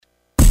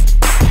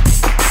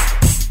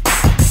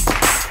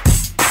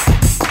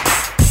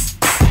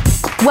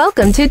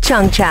Welcome to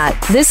Chung Chat.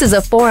 This is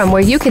a forum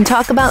where you can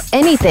talk about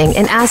anything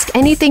and ask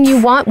anything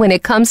you want when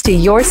it comes to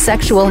your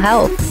sexual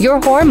health, your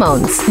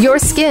hormones, your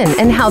skin,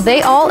 and how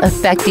they all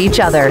affect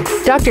each other.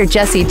 Dr.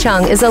 Jessie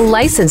Chung is a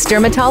licensed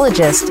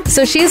dermatologist,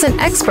 so she is an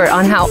expert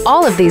on how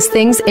all of these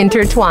things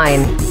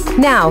intertwine.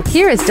 Now,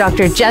 here is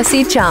Dr.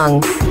 Jessie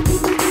Chung.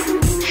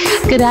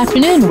 Good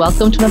afternoon.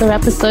 Welcome to another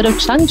episode of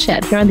Chung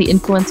Chat here on the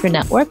Influencer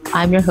Network.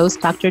 I'm your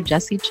host, Dr.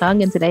 Jessie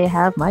Chung, and today I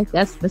have my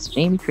guest, Miss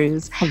Jamie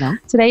Cruz. Hello.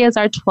 Today is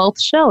our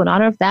 12th show. In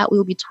honor of that, we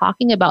will be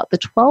talking about the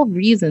 12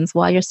 reasons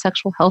why your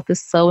sexual health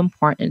is so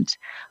important.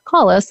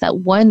 Call us at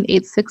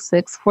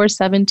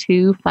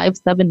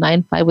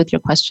 1-866-472-5795 with your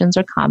questions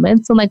or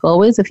comments. And like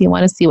always, if you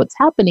want to see what's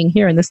happening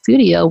here in the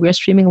studio, we're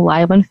streaming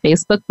live on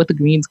Facebook with a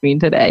green screen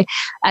today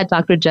at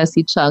Dr.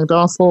 Jessie Chung. Don't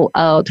also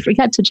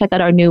forget to check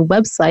out our new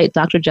website,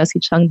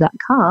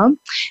 drjessiechung.com.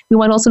 We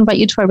want to also invite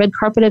you to our red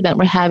carpet event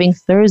we're having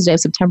Thursday,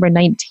 September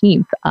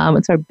 19th.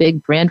 It's our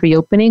big brand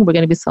reopening. We're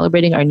going to be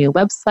celebrating our new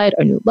website,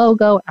 our new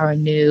logo, our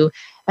new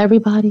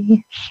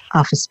everybody.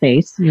 Office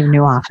space, your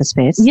new office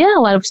space. Yeah, a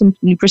lot of some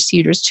new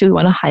procedures too we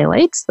want to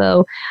highlight.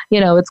 So,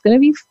 it's going to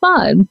be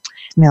fun.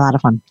 It's going to be a lot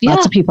of fun. Yeah.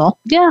 Lots of people.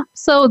 Yeah.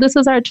 So this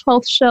is our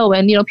 12th show.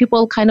 And,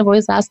 people kind of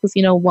always ask us,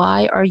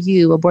 why are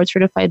you a board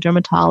certified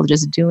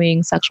dermatologist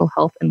doing sexual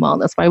health and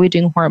wellness? Why are we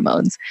doing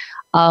hormones?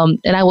 And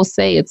I will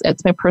say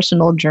it's my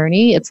personal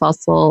journey. It's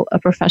also a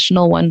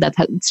professional one that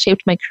has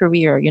shaped my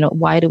career.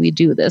 Why do we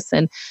do this?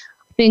 And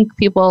I think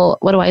people,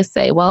 what do I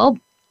say? Well,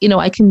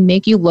 I can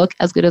make you look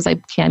as good as I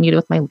can,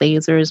 with my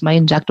lasers, my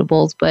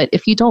injectables. But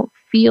if you don't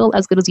feel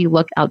as good as you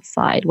look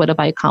outside, what have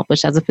I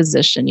accomplished as a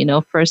physician?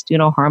 First, do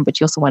no harm, but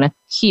you also want to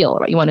heal,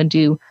 right? You want to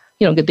do,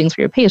 good things for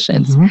your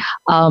patients.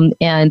 Mm-hmm.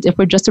 And if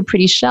we're just a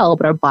pretty shell,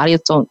 but our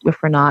bodies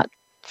if we're not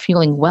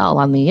feeling well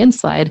on the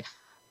inside,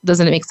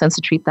 doesn't it make sense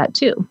to treat that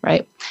too,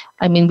 right?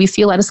 I mean, we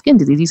see a lot of skin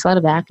disease, we see a lot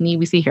of acne,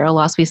 we see hair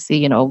loss, we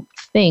see,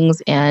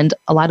 things. And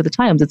a lot of the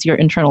times it's your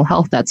internal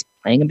health that's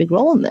playing a big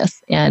role in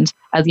this. And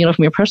as you know,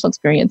 from your personal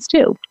experience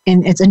too.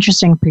 And it's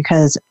interesting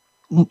because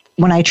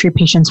when I treat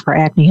patients for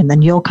acne, and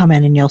then you'll come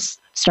in and you'll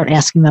start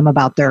asking them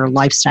about their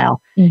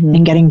lifestyle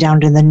and getting down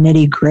to the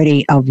nitty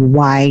gritty of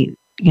why,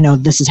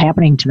 this is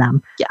happening to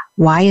them. Yeah.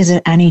 Why is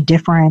it any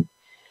different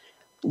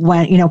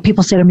when,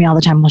 people say to me all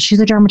the time, well, she's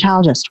a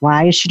dermatologist.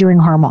 Why is she doing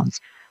hormones?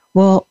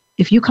 Well,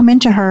 if you come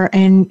into her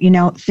and,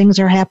 things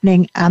are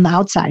happening on the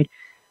outside,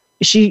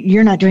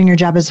 you're not doing your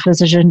job as a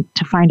physician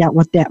to find out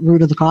what that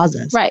root of the cause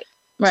is. Right.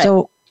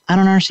 So I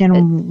don't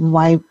understand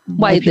why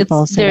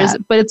people say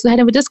that. But it's kind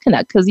of a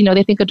disconnect because,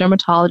 they think a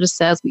dermatologist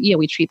says,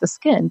 we treat the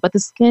skin, but the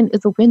skin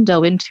is a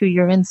window into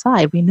your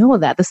inside. We know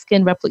that. The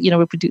skin,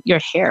 reproduce your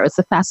hair. It's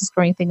the fastest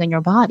growing thing in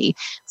your body.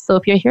 So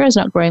if your hair is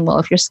not growing well,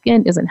 if your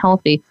skin isn't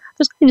healthy,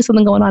 there's going to be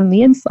something going on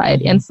the inside.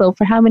 Mm-hmm. And so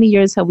for how many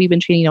years have we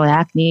been treating,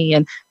 acne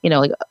and,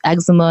 like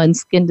eczema and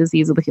skin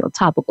disease with,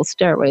 topical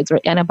steroids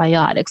or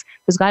antibiotics?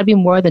 There's got to be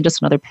more than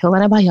just another pill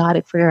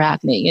antibiotic for your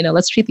acne.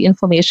 Let's treat the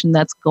inflammation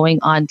that's going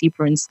on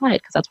deeper inside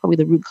because that's probably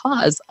the root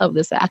cause of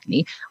this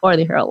acne or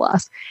the hair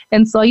loss.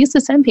 And so I used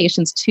to send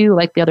patients to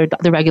like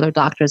the regular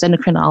doctors,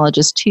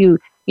 endocrinologists to,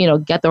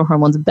 get their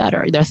hormones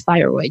better, their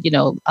thyroid,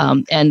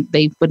 and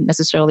they wouldn't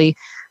necessarily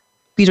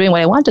be doing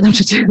what I wanted them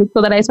to do.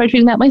 So then I started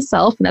treating that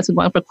myself, and that's been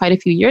going on for quite a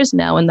few years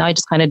now. And now I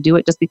just kind of do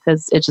it just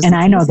because it's just. And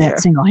I know that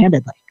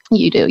single-handedly.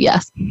 You do,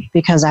 yes.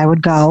 Because I have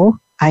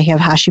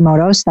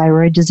Hashimoto's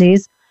thyroid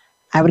disease.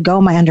 I would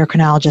go, my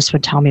endocrinologist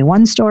would tell me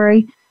one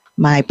story.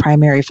 My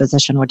primary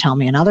physician would tell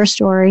me another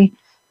story.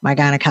 My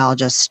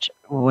gynecologist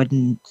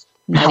wouldn't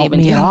help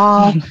me at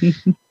all.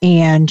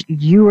 And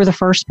you were the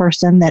first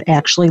person that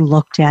actually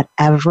looked at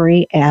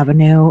every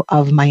avenue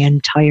of my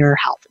entire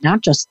health,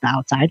 not just the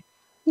outside.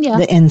 Yeah.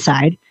 The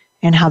inside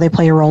and how they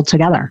play a role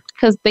together.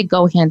 Because they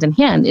go hand in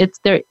hand.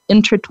 They're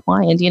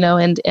intertwined,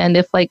 and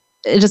if it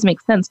just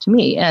makes sense to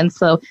me. And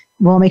so.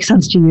 Well, it makes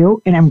sense to you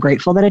and I'm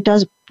grateful that it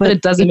does, but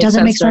it doesn't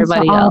make sense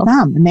to all of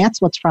them. And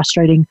that's what's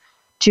frustrating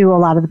to a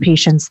lot of the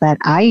patients that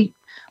I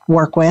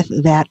work with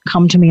that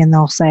come to me and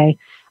they'll say,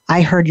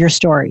 I heard your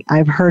story.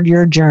 I've heard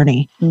your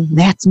journey. Mm-hmm.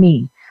 That's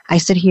me. I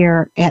sit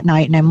here at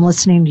night and I'm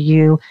listening to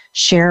you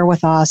share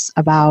with us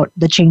about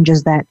the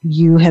changes that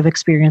you have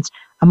experienced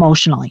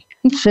emotionally,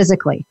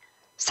 physically,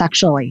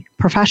 sexually,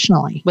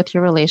 professionally. With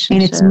your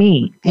relationship. And it's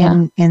me.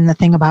 Yeah. And the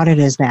thing about it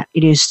is that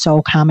it is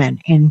so common.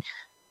 And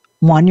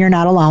one, you're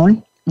not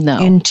alone. No.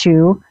 And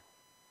two,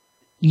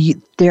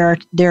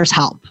 there's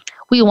help.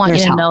 We want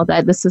you to know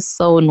that this is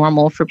so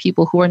normal for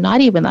people who are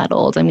not even that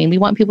old. I mean, we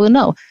want people to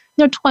know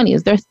their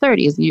 20s, their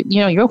 30s,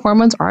 your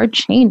hormones are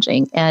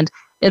changing and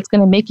it's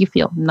going to make you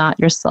feel not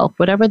yourself,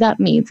 whatever that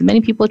means. Many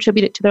people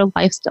attribute it to their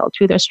lifestyle,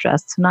 to their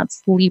stress, to not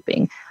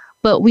sleeping.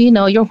 But we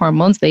know your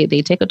hormones, they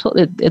take a toll.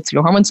 It's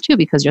your hormones too,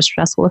 because your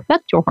stress will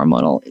affect your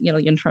hormonal,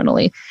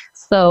 internally.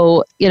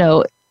 So,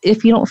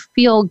 if you don't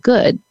feel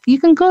good, you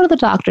can go to the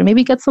doctor,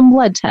 maybe get some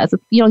blood tests.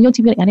 You don't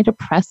even get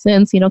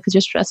antidepressants, because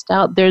you're stressed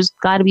out. There's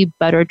got to be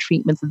better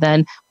treatments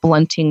than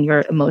blunting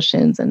your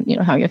emotions and,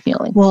 how you're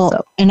feeling.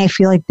 Well, and I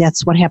feel like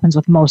that's what happens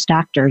with most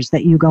doctors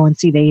that you go and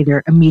see. They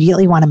either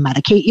immediately want to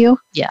medicate you,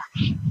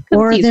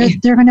 or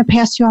they're going to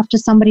pass you off to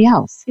somebody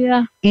else.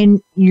 Yeah.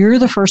 And you're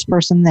the first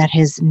person that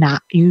has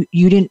not,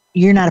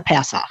 you're not a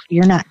pass off.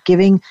 You're not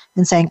giving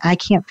and saying, I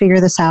can't figure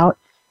this out.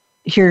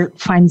 Here,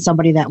 find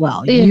somebody that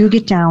will. Yeah. You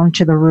get down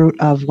to the root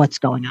of what's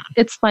going on.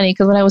 It's funny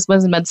because when I was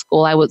in med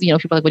school, I was, people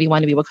were like, what do you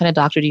want to be? What kind of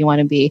doctor do you want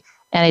to be?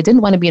 And I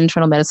didn't want to be an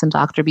internal medicine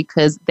doctor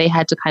because they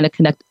had to kind of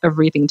connect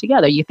everything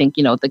together. You think,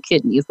 the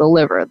kidneys, the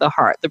liver, the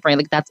heart, the brain,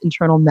 like that's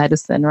internal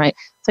medicine, right?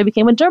 So I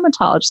became a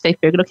dermatologist. I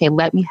figured, okay,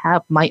 let me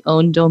have my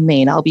own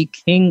domain. I'll be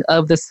king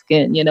of the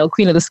skin,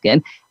 queen of the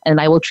skin.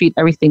 And I will treat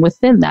everything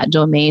within that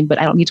domain, but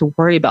I don't need to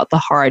worry about the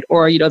heart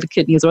or, the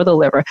kidneys or the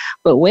liver.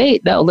 But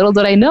wait, no, little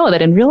did I know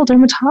that in real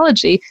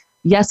dermatology,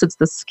 yes, it's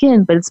the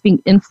skin, but it's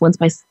being influenced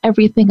by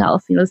everything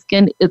else. The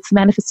skin, it's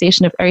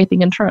manifestation of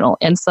everything internal.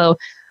 And so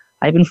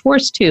I've been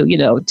forced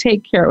to,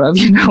 take care of,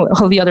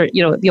 all the other,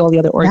 all the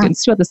other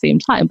organs too at the same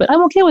time. But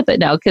I'm okay with it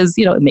now because,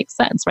 it makes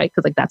sense, right?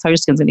 Because that's how your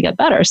skin's going to get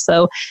better.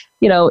 So,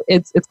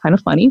 it's kind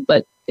of funny,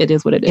 but it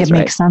is what it is. It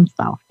makes sense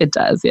though. It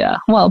does, yeah.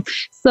 Well,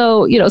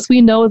 so so we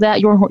know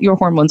that your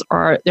hormones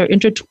they're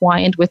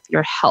intertwined with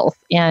your health,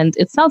 and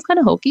it sounds kind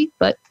of hokey,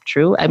 but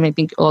true. I mean, I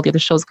think all the other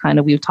shows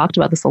we've talked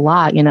about this a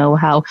lot.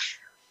 How.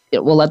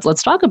 Well,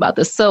 let's talk about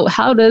this. So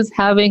how does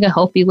having a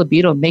healthy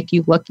libido make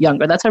you look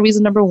younger? That's our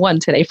reason number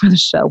one today for the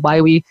show, why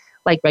we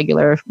like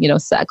regular,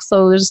 sex.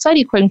 So there's a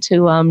study according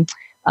to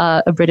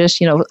a British,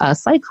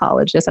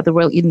 psychologist at the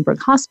Royal Edinburgh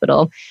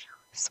Hospital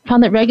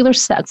found that regular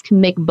sex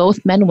can make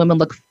both men and women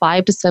look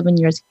 5 to 7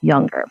 years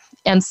younger.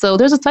 And so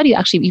there's a study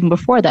actually even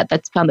before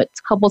that's found that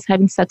couples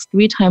having sex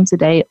 3 times a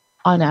day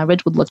on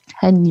average would look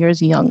 10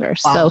 years younger.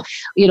 Wow.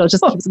 So,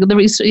 just keeps the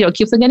research,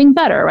 keeps on getting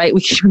better, right?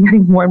 We keep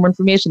getting more and more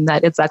information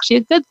that it's actually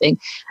a good thing.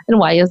 And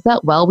why is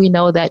that? Well, we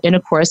know that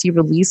intercourse, you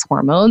release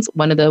hormones.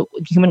 One of the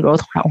human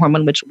growth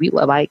hormone, which we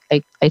love, I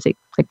take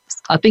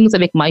things that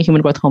make my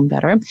human growth hormone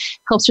better,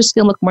 helps your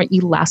skin look more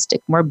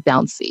elastic, more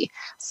bouncy.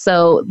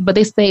 So, but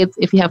they say it's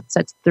if you have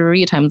sex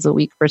 3 times a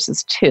week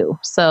versus 2.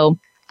 So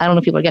I don't know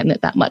if people are getting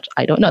it that much.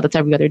 I don't know. That's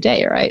every other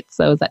day, right?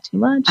 So is that too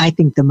much? I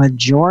think the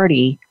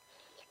majority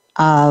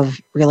of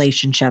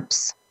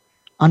relationships,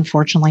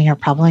 unfortunately, are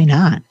probably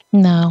not.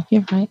 No,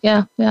 you're right.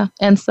 Yeah.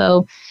 And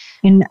so,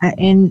 and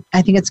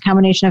I think it's a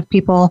combination of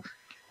people.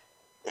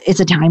 It's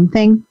a time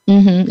thing.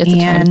 Mm-hmm. It's a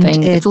time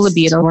thing. It's a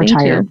libido we're thing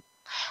tired. too.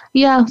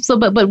 Yeah. So,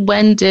 but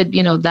when did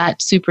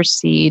that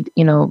supersede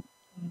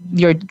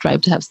your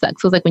drive to have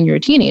sex? So it's like when you're a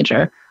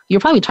teenager, you're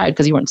probably tired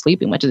because you weren't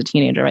sleeping much as a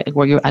teenager, right? Like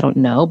where I don't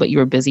know, but you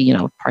were busy,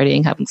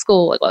 partying, having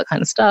school, like all that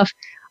kind of stuff.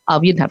 You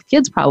didn't have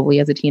kids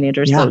probably as a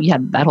teenager, so you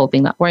had that whole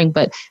thing not worrying.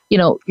 But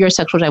your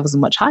sexual drive was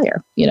much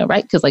higher,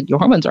 right? Because your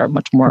hormones are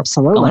much more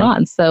going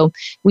on. So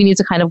we need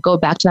to kind of go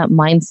back to that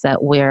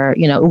mindset where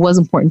it was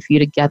important for you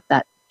to get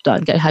that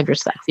done, have your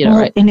sex,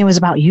 right? And it was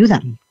about you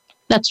then.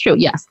 That's true.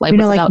 Yes, life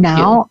was like about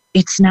now,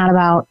 you. It's not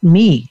about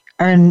me.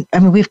 And I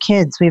mean, we have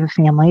kids, we have a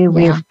family,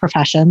 we have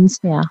professions.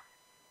 Yeah,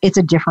 it's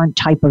a different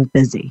type of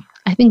busy.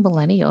 I think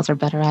millennials are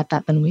better at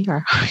that than we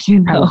are,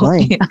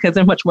 Probably. because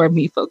they're much more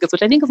me focused,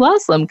 which I think is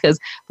awesome because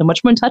they're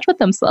much more in touch with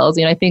themselves.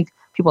 I think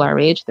people our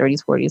age,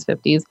 30s, 40s,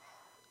 50s,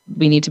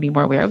 we need to be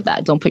more aware of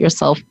that. Don't put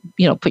yourself,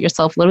 put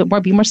yourself a little bit more,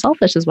 be more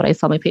selfish is what I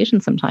tell my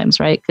patients sometimes,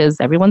 right? Because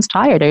everyone's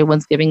tired.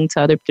 Everyone's giving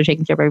to they're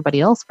taking care of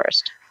everybody else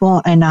first.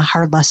 Well, and a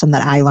hard lesson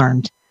that I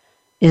learned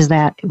is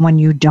that when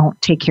you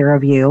don't take care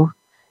of you,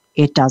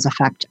 it does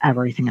affect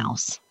everything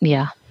else.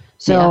 Yeah.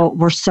 So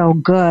we're so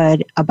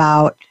good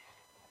about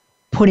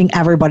putting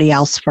everybody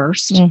else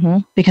first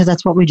because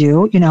that's what we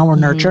do. We're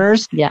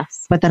nurturers.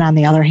 Yes. But then on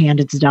the other hand,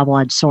 it's a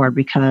double-edged sword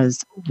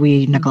because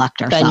we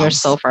neglect ourselves. Then you're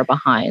so far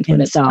behind when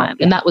it's time.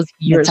 And that was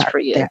years for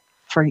you.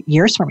 For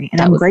years for me.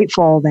 And I'm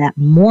grateful that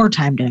more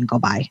time didn't go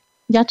by.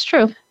 That's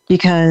true.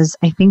 Because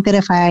I think that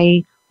if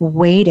I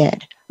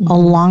waited a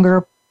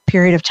longer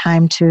period of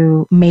time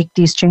to make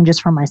these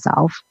changes for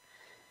myself,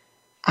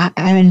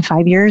 I'm in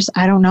 5 years,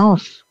 I don't know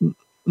if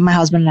my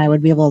husband and I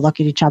would be able to look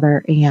at each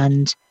other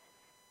and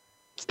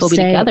still be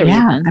together.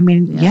 Yeah. Even. I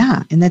mean,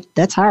 and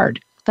that's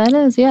hard. That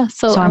is, yeah.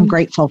 So I'm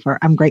grateful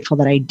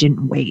that I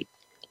didn't wait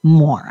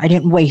more. I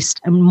didn't waste.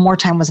 More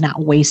time was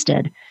not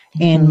wasted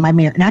in my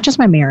marriage, not just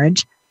my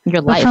marriage,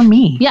 your life. But for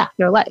me. Yeah,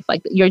 your life.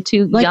 Like you're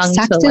too young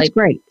sex to is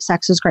great.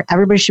 Sex is great.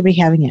 Everybody should be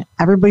having it.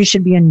 Everybody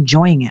should be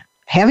enjoying it.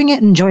 Having it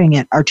and enjoying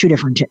it are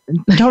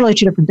totally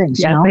two different things.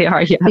 Yeah, they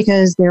are. Yes.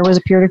 Because there was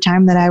a period of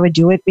time that I would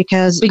do it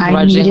because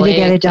I needed to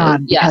get it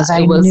done. Because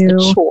I was knew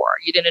a chore.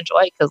 You didn't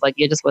enjoy it because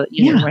you just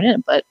didn't run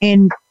it. But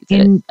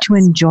to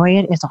enjoy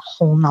it is a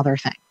whole nother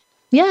thing.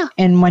 Yeah.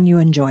 And when you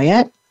enjoy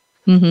it,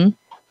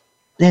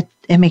 that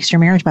it makes your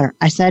marriage better.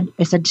 I said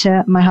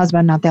to my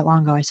husband not that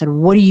long ago, I said,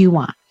 "What do you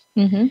want?"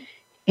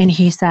 And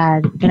he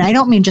said, and I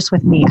don't mean just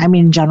with me, I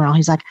mean in general.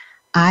 He's like,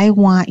 "I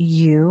want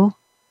you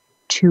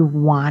to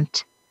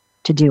want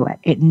to do it.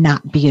 It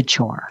not be a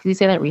chore. Did you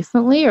say that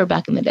recently or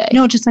back in the day?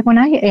 No, just like when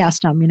I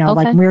asked him,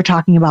 like we were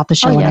talking about the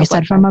show and I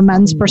said from a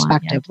men's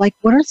perspective, like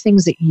what are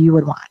things that you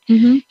would want?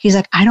 Mm-hmm. He's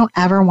like, I don't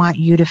ever want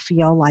you to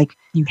feel like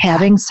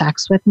having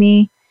sex with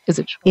me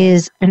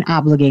is an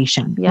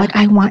obligation. Yeah. Like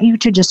I want you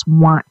to just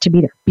want to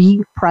be there,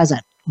 be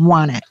present,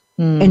 want it,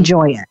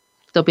 enjoy it.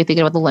 Don't be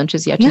thinking about the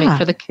lunches you have to make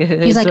for the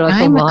kids. He's like,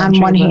 I'm on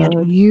one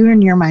hand, you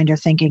in your mind are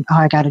thinking, oh,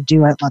 I got to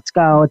do it. Let's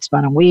go. It's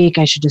been a week.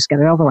 I should just get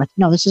it over with.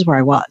 No, this is where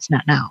I was,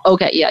 not now.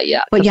 Okay,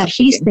 yeah. But yet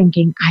he's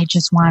thinking, I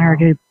just want her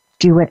to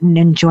do it and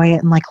enjoy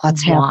it and like,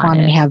 let's have fun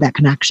and have that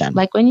connection.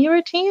 Like when you were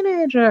a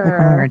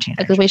teenager.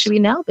 Like the way it should be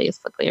now,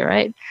 basically,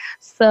 right?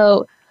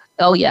 So,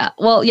 oh yeah.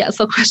 Well, yeah.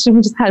 So question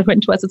we just had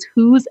went to us is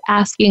who's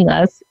asking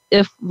us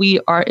if we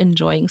are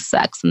enjoying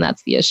sex? And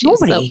that's the issue.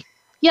 Nobody. So,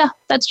 yeah,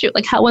 that's true.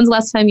 Like, when's the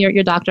last time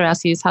your doctor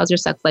asked you, how's your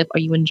sex life? Are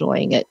you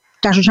enjoying it?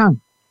 Dr.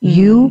 Chung,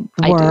 you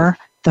were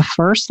the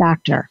first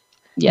doctor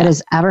that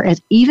has ever,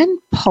 even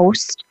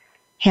post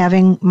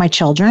having my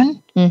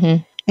children,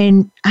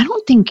 and I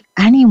don't think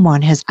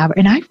anyone has ever,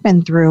 and I've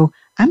been through,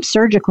 I'm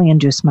surgically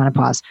induced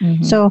menopause.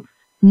 So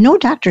no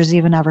doctor's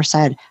even ever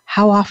said,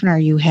 how often are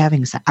you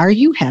having sex? Are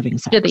you having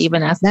sex? Did they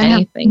even ask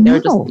anything? No.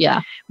 They're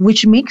just,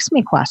 Which makes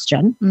me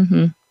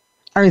question,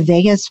 are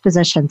they as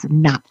physicians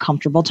not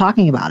comfortable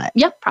talking about it?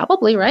 Yeah,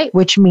 probably, right.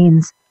 Which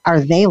means, are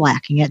they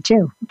lacking it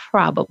too?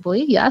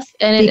 Probably, yes.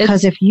 And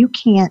because if you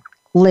can't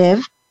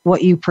live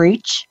what you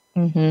preach,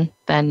 then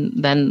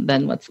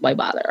why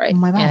bother, right?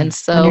 Why bother? And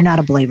so when you're not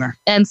a believer.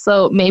 And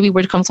so maybe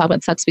we're coming to talk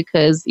about sex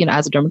because,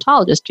 as a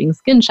dermatologist doing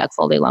skin checks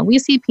all day long, we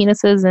see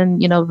penises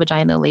and,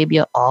 vagina,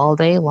 labia all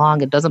day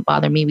long. It doesn't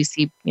bother me. We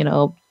see,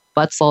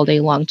 butts all day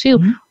long too.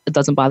 It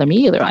doesn't bother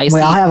me either. We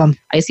all have them.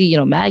 I see,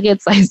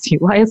 maggots, I see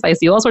lice, I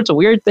see all sorts of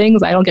weird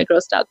things. I don't get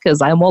grossed out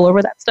because I'm all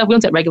over that stuff. We don't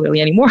say it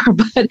regularly anymore,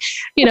 but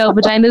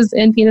vaginas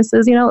and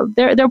penises,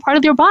 they're part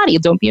of your body.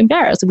 Don't be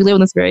embarrassed. We live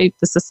in this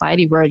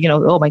society where,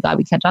 oh my God,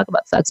 we can't talk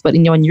about sex. But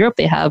in Europe,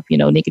 they have,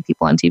 naked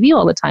people on TV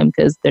all the time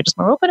because they're just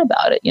more open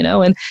about it, and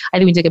I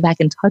think we need to get back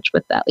in touch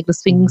with that. Like the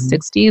swinging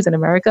 60s in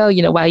America,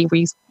 why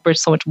we're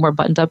so much more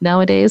buttoned up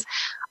nowadays.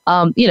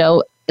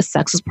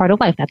 Sex is part of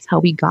life. That's how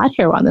we got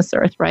here on this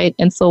earth, right?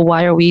 And so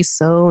why are we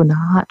so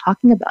not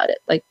talking about it?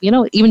 Like,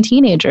 even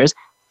teenagers,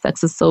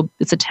 sex is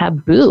it's a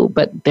taboo,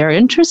 but they're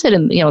interested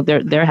in,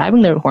 they're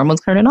having their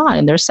hormones turning on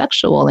and they're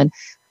sexual and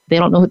they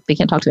don't know, they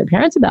can't talk to their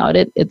parents about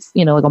it. It's,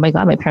 like, oh my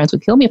God, my parents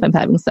would kill me if I'm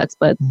having sex,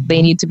 but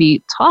they need to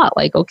be taught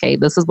like, okay,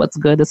 this is what's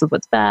good. This is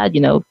what's bad,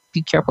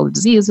 be careful of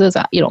diseases,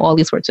 all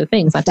these sorts of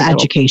things. That's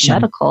education.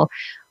 Medical.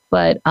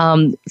 But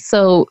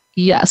so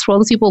yes, for all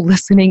those people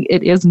listening,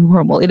 it is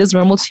normal. It is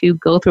normal to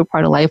go through a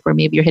part of life where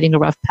maybe you're hitting a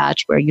rough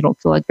patch where you don't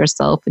feel like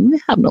yourself and you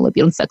have no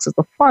libido, and sex is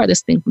the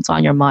farthest thing that's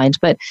on your mind.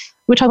 But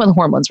we're talking about the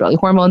hormones, really.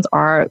 Hormones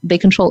they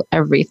control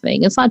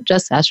everything. It's not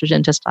just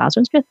estrogen, testosterone,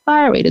 it's your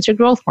thyroid, it's your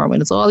growth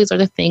hormone. It's all these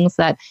other things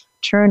that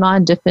turn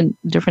on different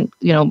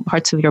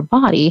parts of your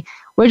body.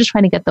 We're just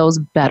trying to get those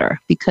better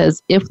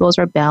because if those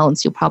are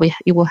balanced, you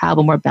will have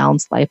a more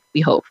balanced life,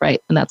 we hope,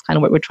 right? And that's kind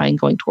of what we're trying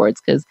going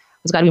towards because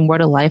there's got to be more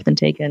to life than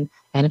taking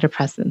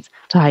antidepressants,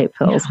 diet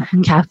pills,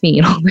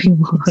 caffeine all day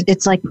long.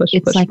 It's like push.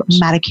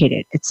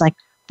 Medicated. It's like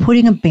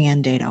putting a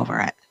Band-Aid over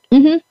it.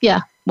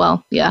 Yeah.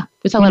 Well, yeah.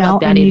 We're talking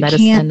about Band-Aid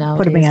medicine now.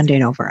 Put a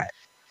Band-Aid over it.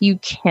 You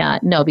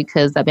can't. No,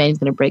 because that Band-Aid's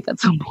going to break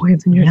at some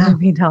point and you're going to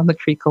be down the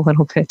creek a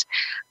little bit.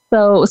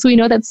 So we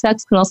know that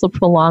sex can also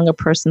prolong a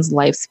person's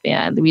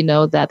lifespan. We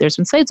know that there's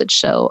been studies that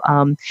show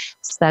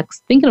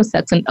sex, thinking of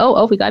sex, and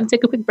we got to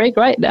take a quick break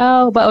right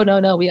now. But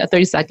no, we got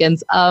 30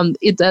 seconds.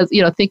 It does,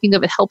 thinking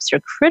of it helps your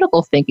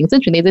critical thinking. It's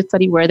interesting. They did a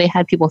study where they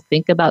had people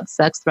think about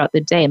sex throughout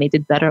the day, and they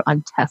did better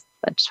on tests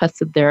that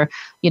tested their,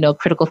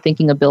 critical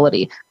thinking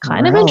ability.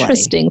 Kind of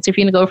interesting. So if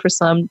you're going to go for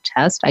some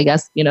test, I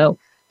guess,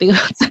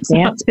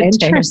 that's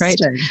interesting. Right?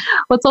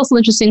 What's also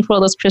interesting for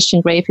all those Christian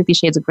Grey, 50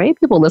 Shades of Grey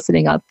people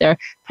listening out there,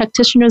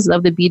 practitioners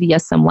of the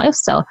BDSM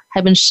lifestyle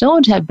have been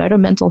shown to have better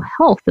mental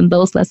health than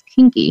those less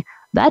kinky.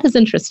 That is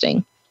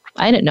interesting.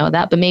 I didn't know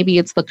that, but maybe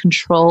it's the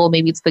control,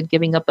 maybe it's the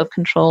giving up of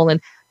control and,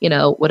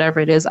 whatever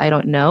it is, I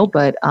don't know,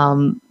 but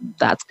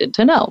that's good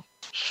to know.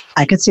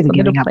 I could see the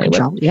giving up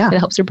control. Yeah. It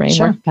helps your brain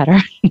work better.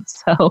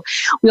 So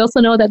we also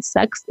know that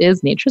sex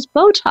is nature's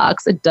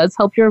Botox. It does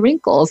help your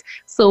wrinkles.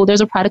 So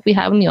there's a product we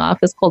have in the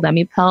office called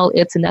Emipel.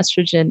 It's an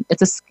estrogen.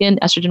 It's a skin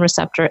estrogen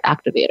receptor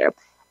activator.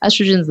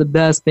 Estrogen is the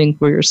best thing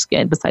for your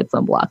skin besides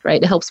sunblock,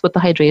 right? It helps with the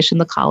hydration,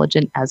 the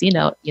collagen. As you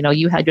know,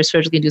 you had your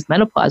surgically induced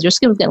menopause. Your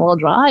skin was getting a little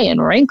dry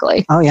and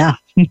wrinkly. Oh, yeah.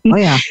 Oh,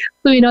 yeah.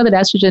 So we know that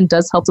estrogen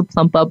does help to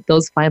plump up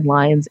those fine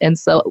lines. And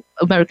so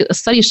a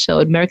study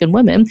showed American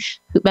women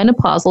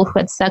menopausal who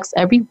had sex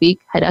every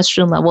week had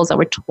estrogen levels that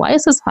were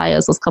twice as high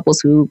as those couples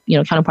who,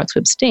 counterparts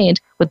who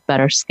abstained with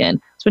better skin.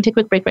 So we'll take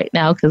a quick break right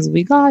now because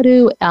we got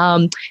to.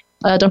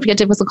 Don't forget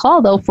to give us a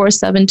call, though,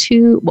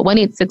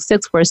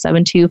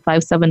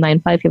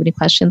 1-866-472-5795. If you have any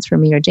questions for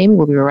me or Jamie,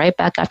 we'll be right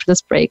back after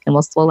this break, and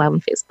we'll still live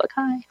on Facebook.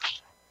 Hi.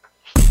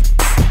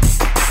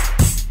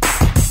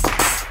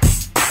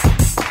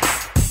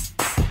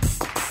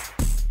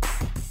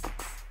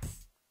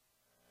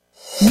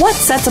 What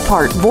sets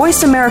apart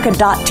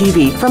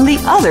VoiceAmerica.tv from the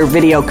other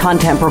video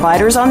content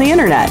providers on the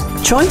internet?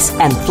 Choice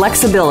and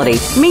flexibility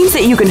means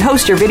that you can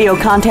host your video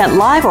content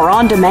live or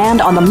on demand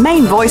on the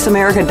main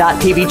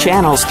VoiceAmerica.tv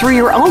channels through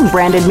your own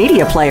branded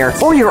media player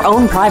or your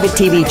own private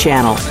TV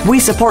channel. We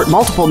support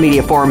multiple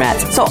media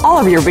formats, so all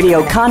of your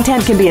video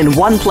content can be in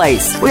one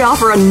place. We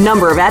offer a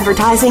number of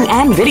advertising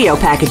and video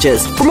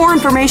packages. For more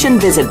information,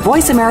 visit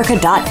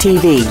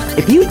VoiceAmerica.tv.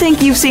 If you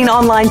think you've seen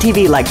online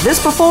TV like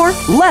this before,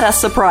 let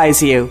us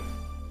surprise you.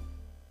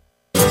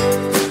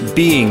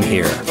 Being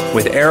Here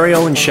with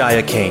Ariel and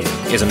Shia Kane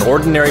is an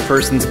ordinary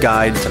person's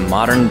guide to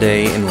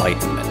modern-day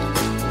enlightenment.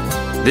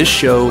 This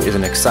show is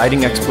an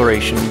exciting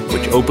exploration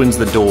which opens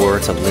the door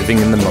to living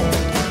in the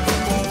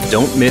moment.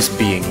 Don't miss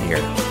Being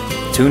Here.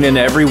 Tune in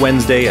every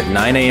Wednesday at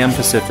 9 a.m.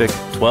 Pacific,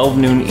 12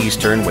 noon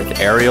Eastern with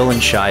Ariel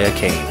and Shia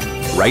Kane,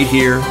 right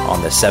here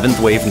on the Seventh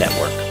Wave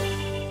Network.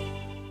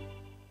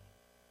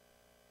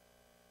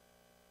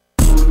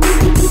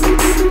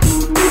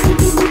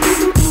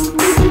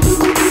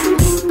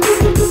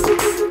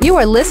 You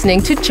are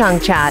listening to Chung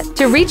Chat.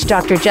 To reach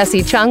Dr.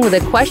 Jessie Chung with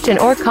a question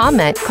or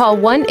comment, call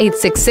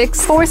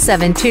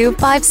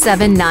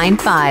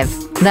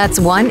 1-866-472-5795. That's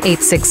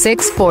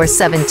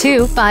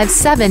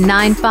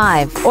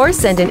 1-866-472-5795. Or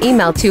send an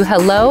email to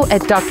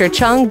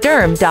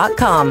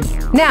hello@drchungderm.com.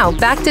 Now,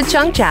 back to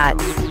Chung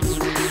Chat.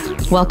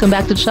 Welcome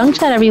back to Chung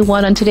Chat,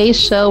 everyone. On today's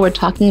show, we're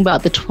talking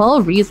about the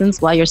 12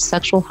 reasons why your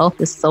sexual health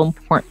is so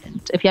important.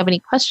 If you have any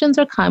questions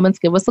or comments,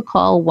 give us a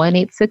call,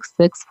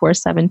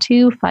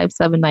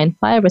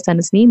 1-866-472-5795, or send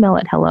us an email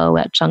at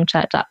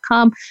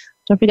hello@chungchat.com.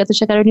 Don't forget to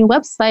check out our new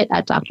website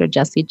at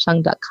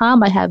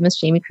drjessiechung.com. I have Miss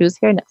Jamie Cruz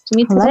here next to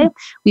me today. Hello.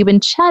 We've been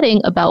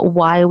chatting about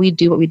why we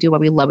do what we do, why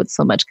we love it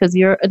so much, because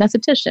you're an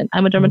esthetician.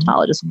 I'm a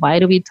dermatologist. Why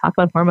do we talk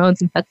about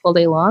hormones and sex all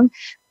day long?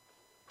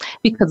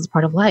 Because it's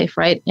part of life,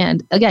 right?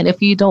 And again,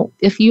 if you don't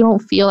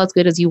feel as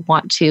good as you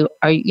want to,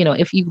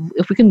 if we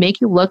can make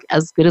you look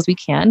as good as we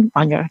can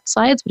on your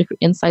sides, but if your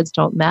insides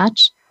don't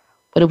match,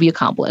 what have we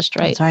accomplished,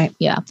 right? That's right.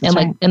 Yeah. That's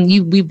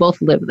and we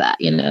both live that,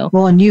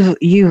 Well, and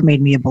you've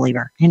made me a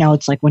believer.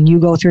 It's like when you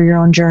go through your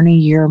own journey,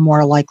 you're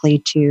more likely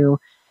to,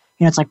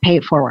 it's like pay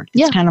it forward.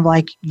 It's kind of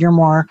like you're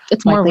more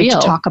more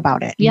real to talk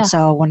about it. Yeah. And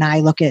so when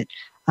I look at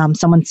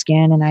someone's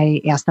skin and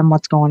I ask them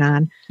what's going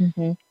on,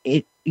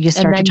 you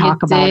start to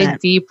talk about it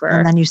deeper.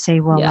 And then you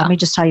say, well, let me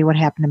just tell you what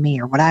happened to me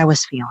or what I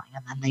was feeling.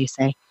 And then they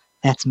say,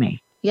 that's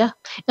me. Yeah.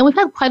 And we've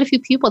had quite a few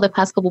people the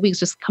past couple of weeks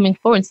just coming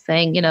forward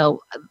saying,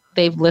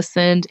 they've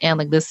listened and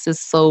this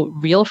is so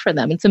real for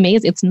them. It's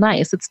amazing. It's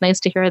nice. It's nice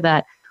to hear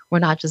that we're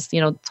not just,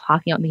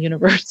 talking out in the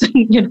universe,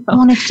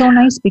 Well, and it's so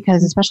nice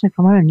because especially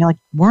for women, you're like,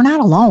 we're not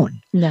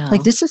alone. No.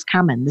 This is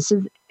common. This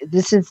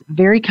is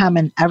very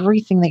common.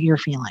 Everything that you're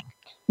feeling.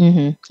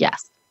 Mm-hmm.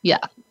 Yes. Yeah.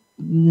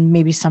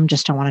 Maybe some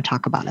just don't want to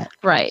talk about it.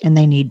 Right. And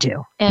they need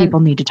to. And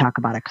people need to talk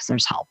about it because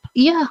there's help.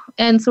 Yeah.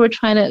 And so you're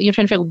trying to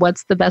figure out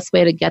what's the best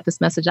way to get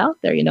this message out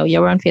there.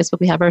 We're on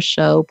Facebook, we have our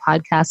show,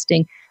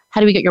 podcasting. How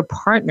do we get your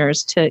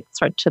partners to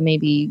start to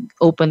maybe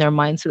open their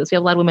minds to this? We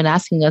have a lot of women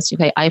asking us,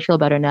 okay, I feel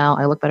better now.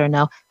 I look better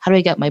now. How do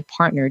I get my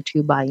partner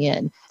to buy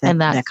in?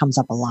 That comes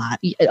up a lot.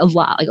 A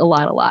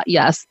lot.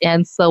 Yes.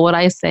 And so what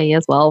I say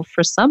is, well,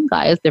 for some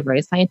guys, they're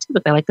very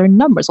scientific. They like their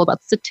numbers, all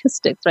about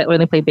statistics, right? When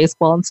they play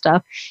baseball and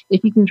stuff.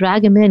 If you can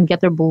drag them in,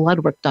 get their blood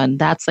work done,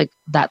 that's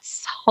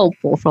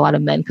helpful for a lot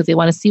of men because they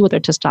want to see what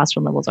their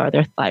testosterone levels are,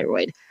 their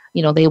thyroid.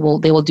 They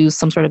will do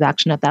some sort of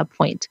action at that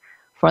point.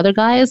 For other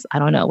guys, I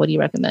don't know. What do you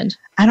recommend?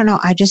 I don't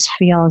know. I just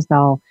feel as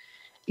though,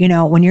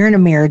 when you're in a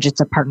marriage, it's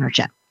a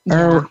partnership. Yeah.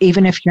 Or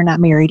even if you're not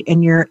married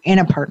and you're in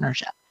a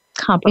partnership,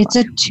 compromise. It's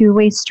a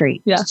two-way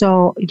street. Yeah.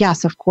 So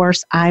yes, of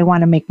course, I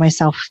want to make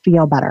myself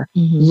feel better,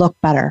 look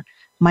better.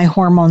 My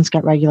hormones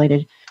get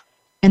regulated.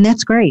 And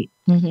that's great.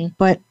 Mm-hmm.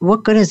 But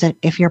what good is it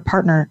if your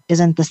partner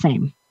isn't the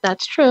same?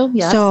 That's true.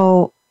 Yeah.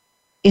 So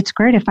it's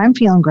great if I'm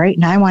feeling great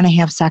and I want to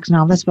have sex and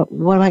all this, but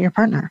what about your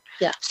partner?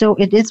 Yeah. So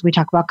we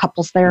talk about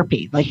couples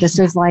therapy. This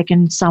is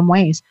in some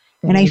ways.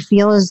 Mm-hmm. And I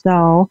feel as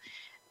though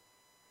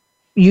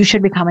you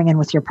should be coming in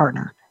with your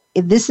partner.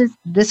 This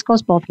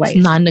goes both ways.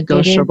 It's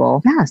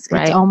non-negotiable. Yes.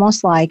 Right? It's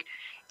almost like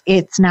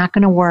it's not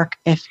going to work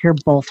if you're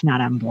both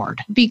not on board.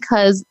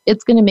 Because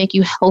it's going to make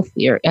you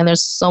healthier. And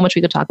there's so much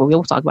we could talk about. We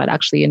will talk about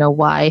actually,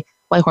 why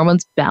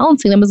hormones,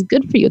 balancing them is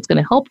good for you. It's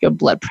going to help your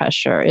blood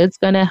pressure. It's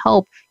going to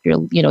help your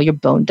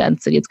bone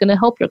density. It's going to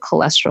help your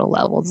cholesterol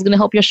levels. It's going to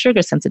help your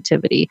sugar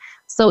sensitivity.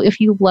 So if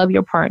you love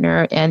your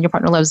partner and your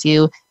partner loves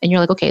you and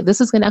you're like, okay,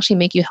 this is going to actually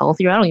make you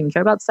healthier. I don't even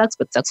care about sex,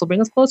 but sex will bring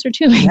us closer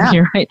to me.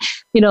 Yeah. Right.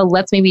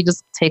 Let's maybe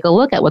just take a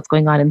look at what's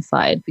going on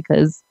inside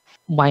because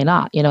why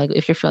not?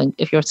 If you're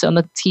sitting on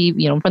the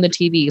TV, in front of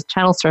the TV,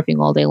 channel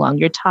surfing all day long,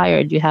 you're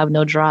tired, you have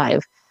no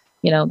drive.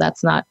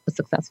 That's not a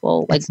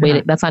successful way.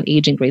 That's not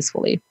aging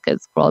gracefully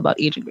because we're all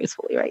about aging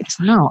gracefully, right?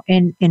 No,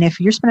 and if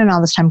you're spending all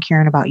this time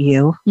caring about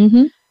you,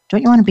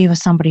 don't you want to be with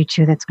somebody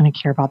too that's going to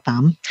care about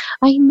them?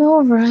 I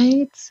know,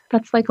 right?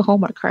 That's like a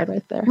Hallmark card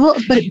right there. Well,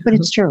 but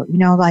it's true.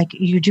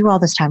 You do all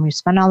this time, you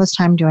spend all this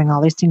time doing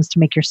all these things to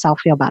make yourself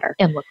feel better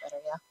and look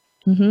better.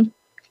 Yeah. Mm-hmm.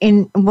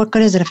 And what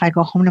good is it if I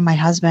go home to my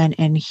husband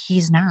and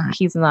he's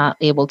not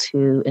able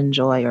to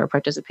enjoy or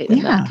participate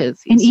in that,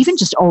 because and even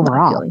just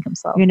overall feeling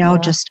himself,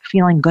 just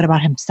feeling good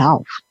about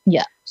himself.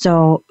 Yeah.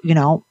 So,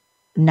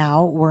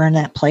 now we're in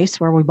that place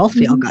where we both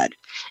feel good.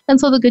 And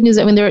so the good news,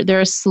 I mean, there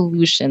are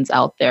solutions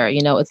out there.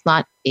 It's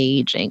not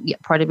aging. Yeah,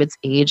 part of it's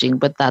aging,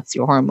 but that's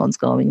your hormones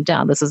going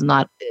down. This is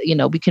not,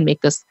 we can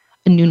make this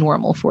a new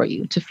normal for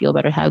you to feel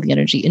better, have the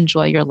energy,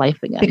 enjoy your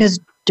life again. Because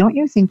don't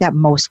you think that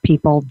most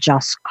people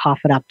just cough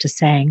it up to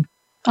saying,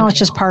 oh, it's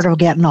just part of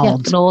getting old. Yeah,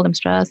 getting old, I'm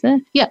stressed.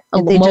 Yeah,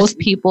 most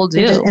people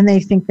do. And they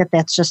think that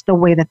that's just the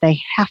way that they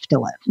have to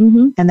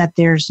live, and that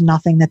there's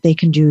nothing that they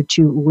can do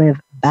to live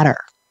better.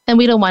 And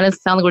we don't want to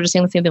sound like we're just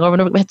saying the same thing over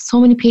and over. We had so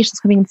many patients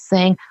coming and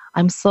saying,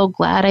 I'm so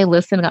glad I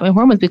listened and got my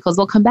hormones, because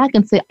they'll come back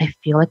and say, I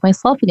feel like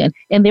myself again.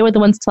 And they were the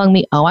ones telling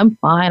me, oh, I'm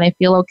fine. I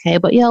feel okay.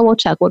 But yeah, we'll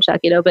check, but,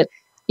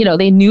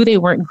 they knew they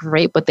weren't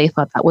great, but they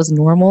thought that was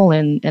normal.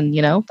 And I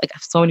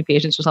have so many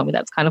patients who tell me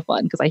that's kind of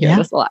fun, because I hear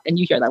this a lot. And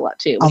you hear that a lot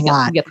too. We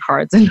get the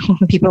cards and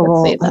people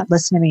will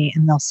listen to me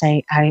and they'll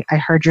say, I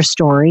heard your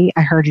story.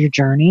 I heard your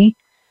journey.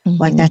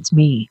 Like, that's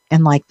me.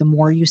 And like, the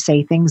more you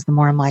say things, the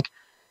more I'm like,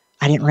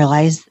 I didn't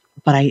realize,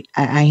 but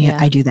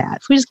I do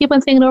that. So we just keep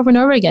on saying it over and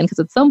over again, because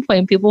at some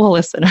point people will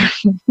listen.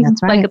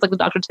 That's right. It's like the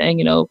doctor saying,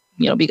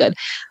 be good.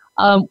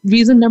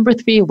 Reason number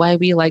 3, why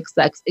we like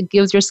sex. It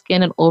gives your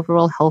skin an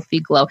overall healthy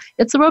glow.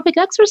 It's aerobic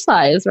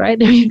exercise, right?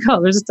 There you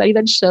go. There's a study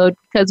that showed,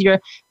 because you're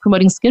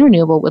promoting skin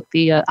renewal with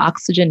the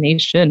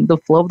oxygenation, the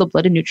flow of the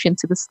blood and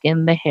nutrients to the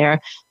skin, the hair,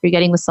 you're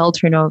getting the cell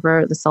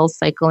turnover, the cell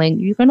cycling,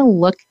 you're going to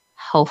look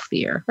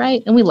healthier,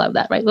 right? And we love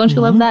that, right? Don't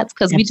you love that?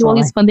 Because we do all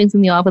these fun things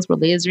in the office. We're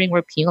lasering,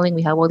 we're peeling,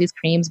 we have all these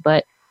creams,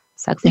 but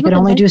sex, they can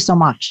only do so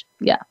much.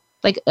 Yeah.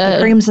 Like the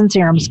creams and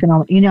serums can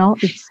only,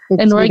 it's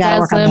an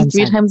orgasm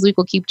 3 times a week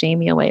will keep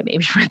Jamie away.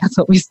 Maybe that's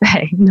what we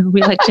say.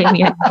 We like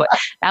Jamie anyway.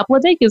 Apple a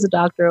day keeps a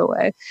doctor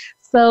away.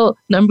 So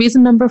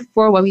reason number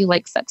 4, why we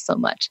like sex so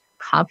much.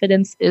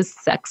 Confidence is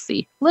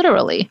sexy,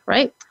 literally,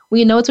 right?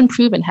 We know it's been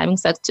proven having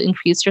sex to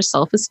increase your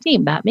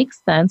self-esteem. That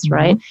makes sense,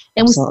 right?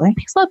 And we a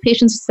lot of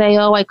patients say,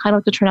 oh, I kind of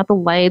have to turn out the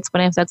lights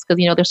when I have sex,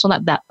 because, they're still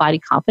not that body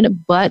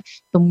confident. But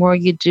the more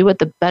you do it,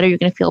 the better you're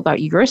going to feel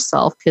about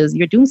yourself, because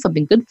you're doing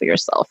something good for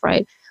yourself,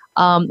 right?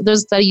 There's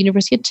a study,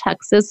 University of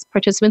Texas,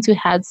 participants who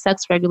had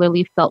sex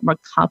regularly felt more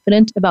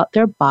confident about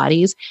their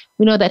bodies.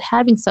 We know that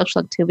having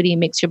sexual activity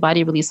makes your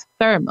body release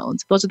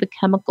pheromones. Those are the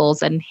chemicals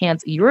that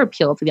enhance your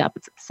appeal to the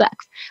opposite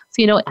sex.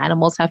 So,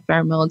 animals have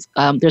pheromones.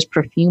 There's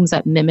perfumes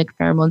that mimic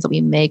pheromones that we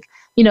make.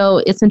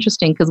 It's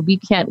interesting, because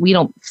we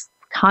don't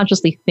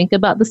consciously think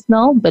about the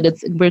smell, but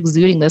we're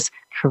exuding this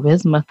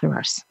charisma through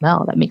our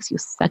smell that makes you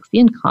sexy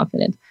and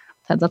confident.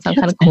 That sounds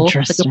kind of cool.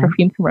 It's like a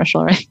perfume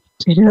commercial, right?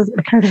 It is.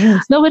 It kind of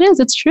is. No, it is.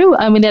 It's true.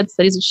 I mean, they had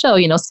studies that show,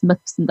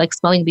 like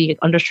smelling the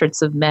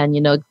undershirts of men,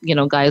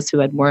 guys who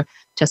had more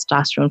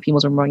testosterone,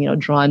 females were more,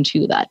 drawn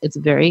to that. It's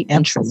very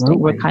interesting.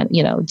 We're kind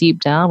of,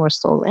 deep down, we're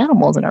still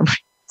animals in our brain.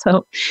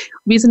 So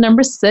reason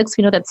number 6,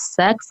 we know that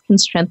sex can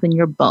strengthen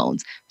your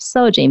bones.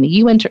 So Jamie,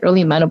 you went to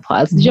early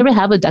menopause. Did you ever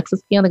have a DEXA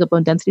scan, like a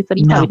bone density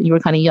study? No. You were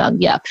kind of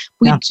young. Yeah.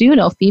 We do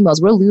know females,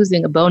 we're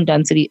losing a bone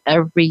density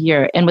every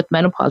year. And with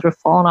menopause, we're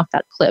falling off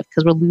that cliff,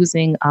 because we're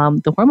losing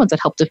the hormones that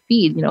help to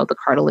feed, the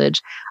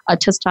cartilage.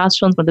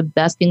 Testosterone is one of the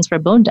best things for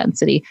bone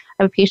density.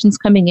 I have patients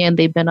coming in,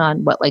 they've been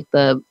on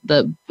the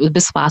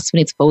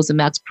bisphosphonates,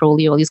 Fosamax,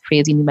 Prolia, all these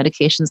crazy new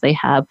medications they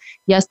have.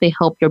 Yes, they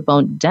help your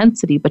bone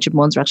density, but your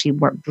bones are actually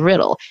more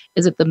brittle.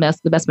 Is it the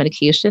best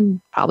medication?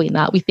 Probably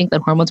not. We think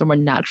that hormones are a more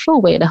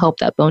natural way to help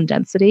that bone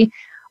density.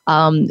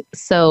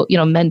 So,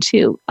 men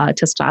too,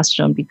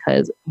 testosterone,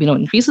 because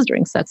increases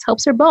during sex,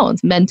 helps their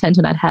bones. Men tend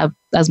to not have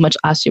as much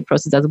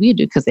osteoporosis as we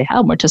do, because they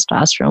have more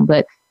testosterone.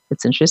 But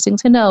it's interesting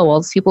to know,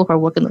 all these people who are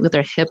working with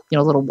their hip,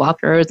 little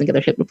walkers and get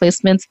their hip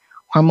replacements,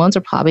 hormones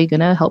are probably going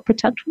to help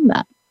protect from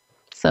that.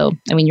 So,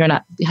 I mean, you're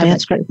not having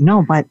that's great.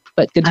 No, but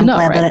good to I'm know,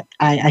 glad right? that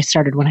I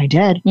started when I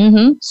did.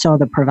 Mm-hmm. So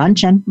the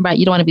prevention. Right.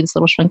 You don't want to be this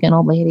little shrunken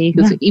old lady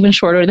who's even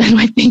shorter than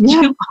I think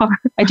you are.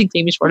 I think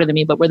Jamie's shorter than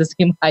me, but we're the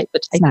same height.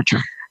 But it's not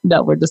true.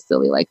 No, we're just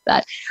silly like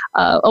that.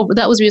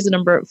 That was reason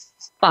number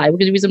 5. We're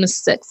going to reason number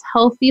 6.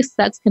 Healthy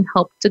sex can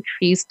help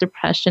decrease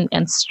depression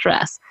and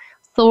stress.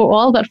 So we're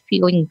all about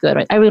feeling good,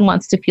 right? Everyone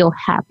wants to feel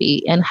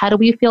happy. And how do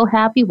we feel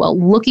happy? Well,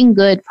 looking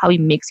good probably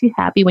makes you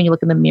happy when you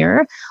look in the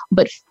mirror,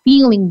 but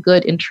feeling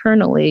good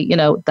internally,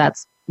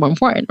 that's more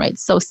important, right?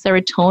 So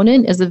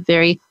serotonin is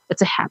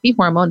it's a happy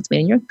hormone. It's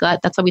made in your gut.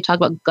 That's why we talk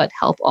about gut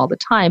health all the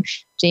time.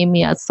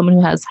 Jamie, as someone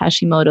who has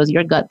Hashimoto's,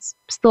 your gut's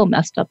still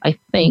messed up, I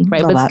think,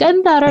 right? But it's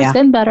getting better. Yeah. It's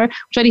getting better.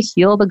 We try to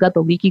heal the gut,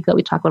 the leaky gut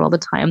we talk about all the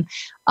time.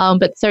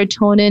 But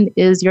serotonin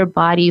is your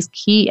body's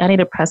key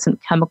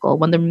antidepressant chemical.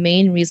 One of the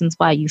main reasons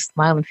why you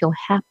smile and feel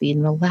happy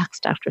and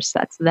relaxed after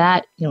sex.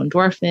 That,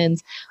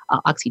 endorphins,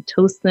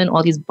 oxytocin,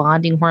 all these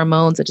bonding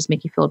hormones that just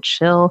make you feel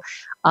chill.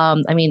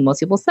 Most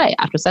people say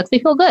after sex, they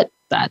feel good.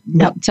 That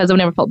says they've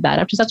never felt bad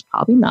after sex.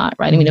 Probably not,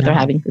 right? I mean, if they're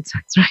having good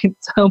sex, right?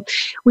 So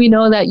we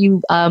know that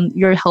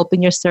you're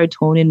helping your your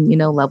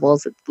serotonin,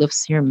 levels. It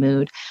lifts your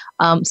mood.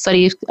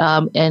 Studies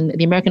in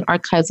the American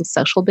Archives of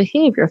Sexual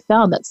Behavior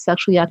found that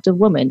sexually active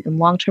women in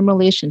long-term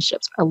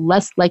relationships are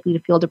less likely to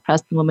feel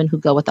depressed than women who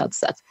go without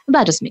sex. And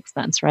that just makes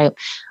sense, right?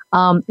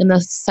 In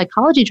the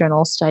Psychology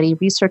Journal study,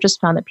 researchers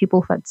found that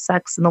people who had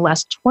sex in the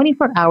last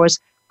 24 hours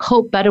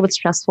cope better with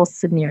stressful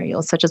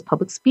scenarios, such as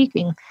public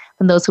speaking,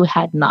 than those who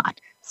had not.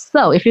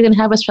 So if you're going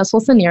to have a stressful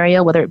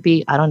scenario, whether it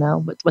be, I don't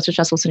know, what's a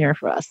stressful scenario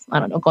for us?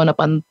 I don't know, going up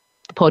on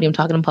the podium,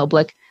 talking in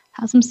public,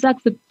 have some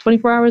sex at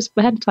 24 hours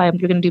ahead of time,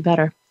 you're going to do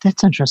better.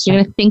 That's interesting.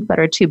 You're going to think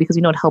better too, because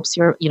it helps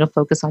your,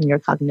 focus on your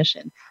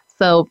cognition.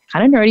 So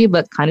kind of nerdy,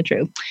 but kind of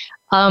true.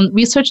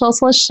 Research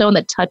also has shown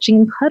that touching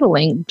and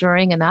cuddling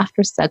during and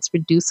after sex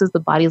reduces the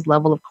body's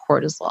level of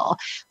cortisol.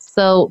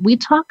 So we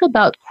talk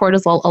about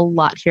cortisol a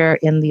lot here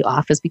in the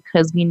office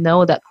because we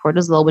know that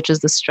cortisol, which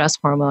is the stress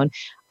hormone,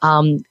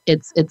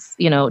 it's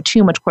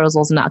too much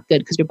cortisol is not good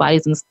because your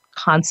body's in this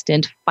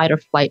constant fight or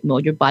flight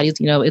mode. Your body's,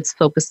 it's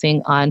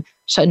focusing on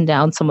shutting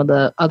down some of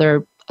the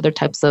other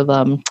types of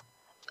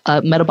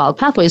metabolic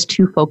pathways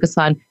to focus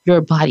on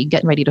your body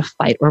getting ready to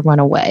fight or run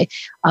away.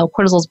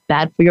 Cortisol is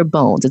bad for your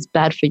bones. It's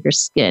bad for your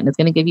skin. It's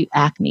going to give you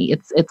acne.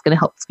 It's going to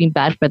help. It's being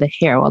bad for the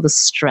hair, all the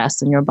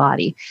stress in your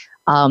body.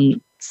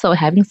 So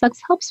having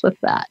sex helps with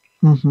that.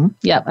 Mm-hmm.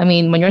 Yeah. I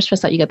mean, when you're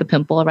stressed out, you get the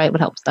pimple, right?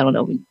 What helps? I don't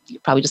know. You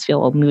probably just feel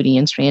all moody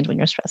and strange when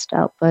you're stressed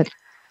out, but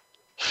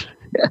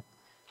yeah.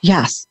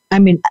 Yes. I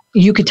mean,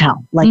 you could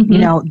tell,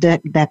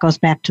 that goes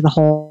back to the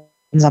whole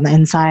on the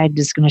inside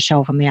is going to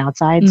show from the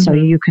outside. Mm-hmm. So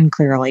you can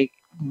clearly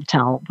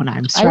tell when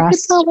I'm stressed. I can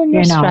tell when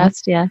you're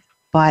stressed, yeah.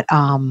 But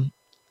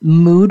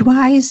mood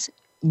wise,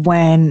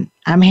 when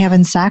I'm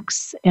having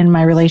sex in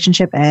my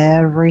relationship,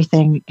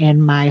 everything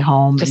in my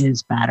home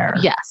is better.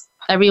 Yes.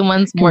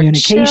 Everyone's more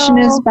communication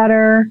is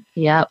better.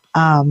 Yep.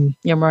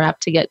 You're more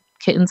apt to get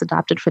kittens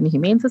adopted from the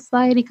Humane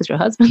Society because your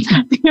husband's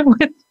happier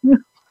with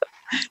you.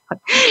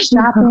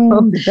 Shopping,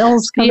 the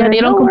bills come. Yeah, they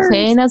don't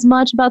complain as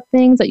much about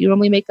things that you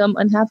normally make them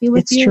unhappy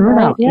with. It's true.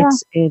 Right? Yeah.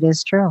 It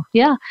is true.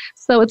 Yeah.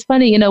 So it's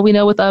funny, we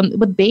know with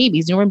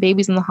babies, when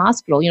babies in the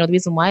hospital, the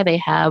reason why they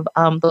have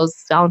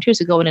those volunteers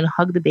who go in and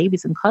hug the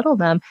babies and cuddle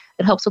them,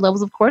 it helps the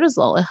levels of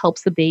cortisol. It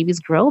helps the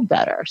babies grow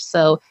better.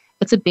 So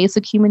it's a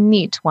basic human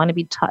need to want to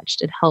be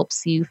touched. It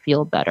helps you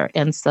feel better.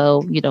 And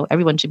so,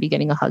 everyone should be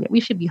getting a hug.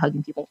 We should be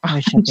hugging people.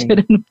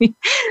 Shouldn't we?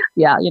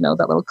 Yeah,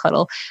 that little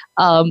cuddle.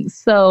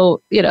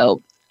 So those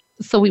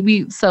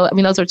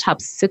are top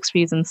 6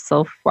 reasons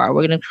so far.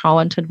 We're going to crawl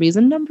on to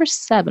reason number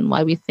 7,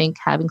 why we think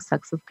having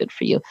sex is good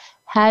for you.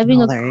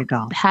 Having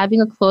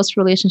a close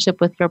relationship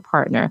with your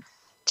partner.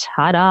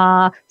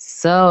 Ta-da!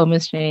 So,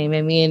 Miss James,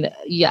 I mean,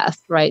 yes,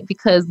 right?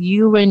 Because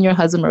you and your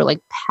husband were like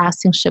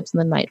passing ships in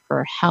the night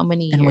for how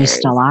many years? And we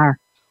still are.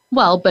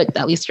 Well, but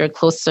at least you're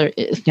closer,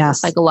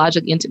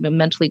 psychologically, intimate,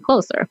 mentally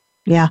closer.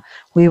 Yeah,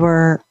 we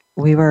were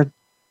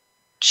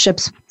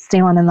ships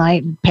sailing in the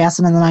night,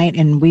 passing in the night,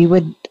 and we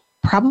would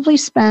probably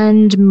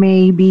spend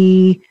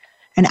maybe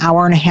an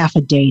hour and a half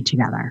a day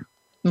together.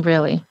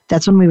 Really?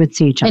 That's when we would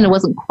see each other. And it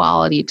wasn't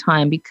quality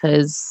time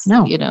because,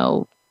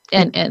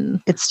 And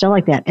it's still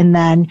like that. And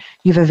then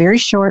you have a very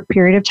short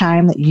period of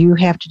time that you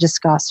have to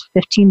discuss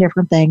 15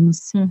 different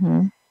things.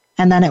 Mm-hmm.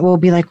 And then it will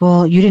be like,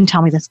 well, you didn't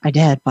tell me this. I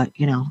did, but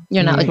you're not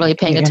like really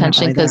paying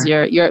attention because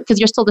you're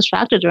still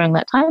distracted during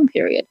that time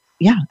period.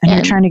 Yeah. And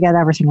you're trying to get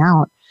everything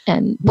out.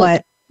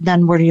 But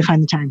then where do you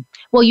find the time?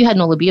 Well, you had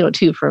no libido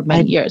too for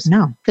many years.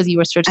 No. Because you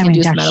were searching to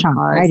induce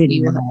menopause. I didn't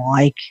even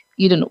like.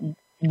 You didn't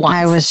want.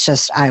 I was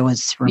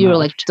removed. You were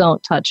like,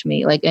 don't touch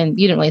me. And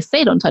you didn't really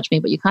say don't touch me,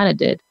 but you kind of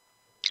did.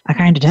 I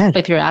kind of did.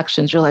 With your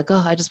actions, you're like,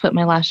 oh, I just put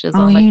my lashes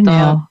on. Oh, you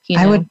know.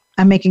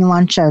 I'm making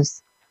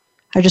lunches.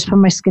 I just put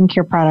my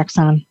skincare products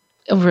on.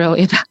 Oh,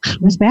 really? It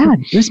was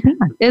bad.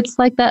 It's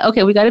like that.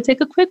 Okay, we got to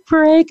take a quick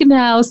break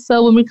now.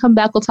 So when we come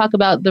back, we'll talk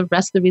about the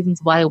rest of the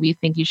reasons why we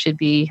think you should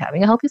be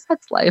having a healthy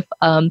sex life.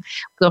 Don't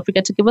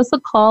forget to give us a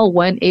call,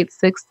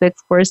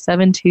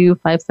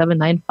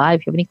 1-866-472-5795.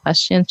 If you have any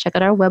questions, check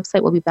out our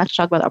website. We'll be back to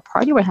talk about our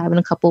party we're having in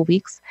a couple of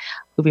weeks.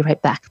 We'll be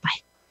right back. Bye.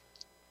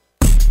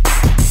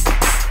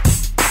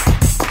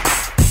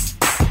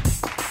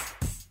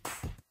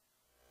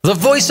 The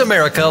Voice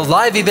America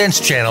Live Events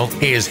channel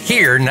is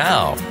here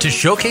now to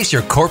showcase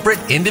your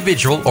corporate,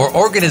 individual, or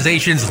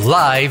organization's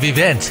live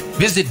event.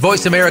 Visit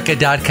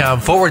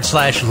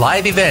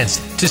voiceamerica.com/live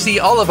events to see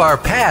all of our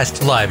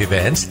past live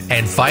events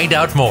and find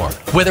out more.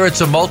 Whether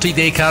it's a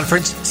multi-day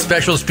conference,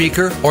 special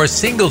speaker, or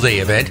single-day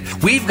event,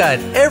 we've got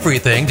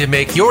everything to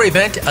make your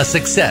event a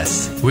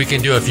success. We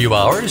can do a few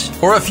hours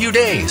or a few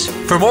days.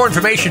 For more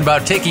information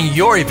about taking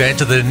your event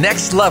to the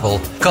next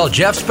level, call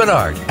Jeff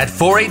Spinard at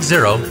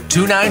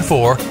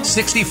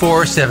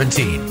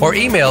 480-294-6417 or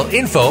email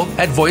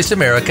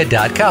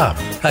info@voiceamerica.com.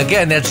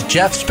 Again, that's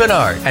Jeff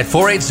Spinard at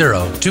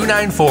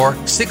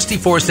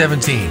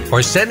 480-294-6417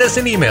 or send us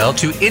an email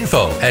to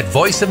info at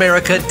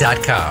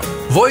voiceamerica.com.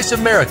 Voice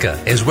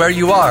America is where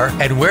you are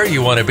and where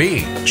you want to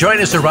be. Join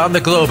us around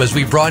the globe as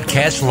we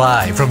broadcast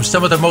live from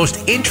some of the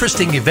most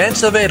interesting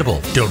events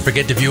available. Don't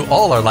forget to view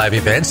all our live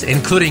events,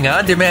 including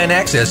on-demand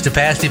access to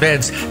past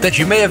events that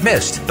you may have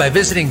missed by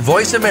visiting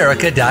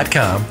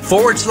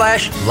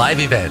voiceamerica.com/live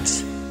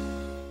events.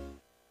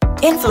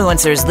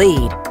 Influencers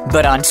lead,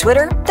 but on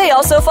Twitter, they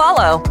also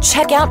follow.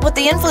 Check out what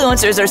the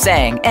influencers are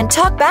saying and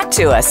talk back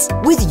to us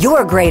with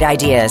your great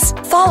ideas.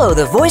 Follow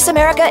the Voice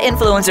America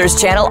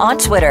Influencers channel on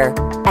Twitter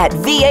at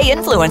VA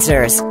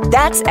Influencers.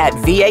 That's at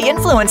VA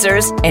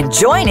Influencers, and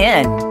join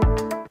in.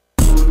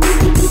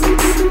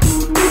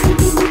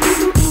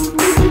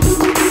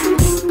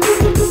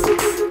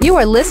 You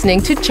are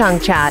listening to Chung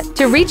Chat.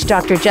 To reach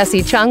Dr.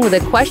 Jessie Chung with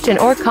a question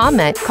or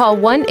comment, call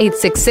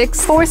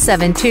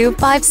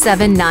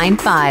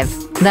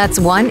 1-866-472-5795. That's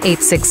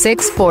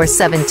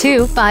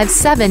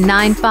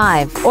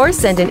 1-866-472-5795. Or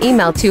send an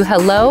email to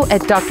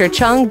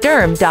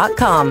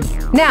hello@drchungderm.com.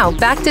 Now,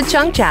 back to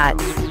Chung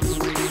Chat.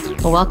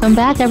 Welcome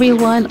back,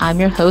 everyone.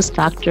 I'm your host,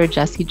 Dr.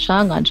 Jessie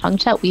Chung. On Chung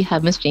Chat, we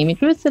have Miss Jamie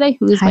Cruz today,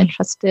 who is my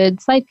trusted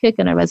sidekick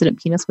and our resident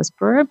penis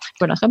whisperer.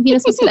 We're not going to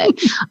penis today.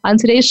 On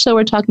today's show,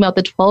 we're talking about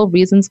the 12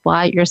 reasons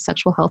why your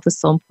sexual health is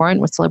so important.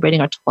 We're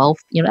celebrating our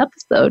 12th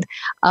episode.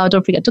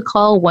 Don't forget to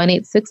call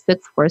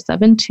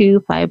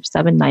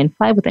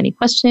 1-866-472-5795 with any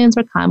questions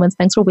or comments.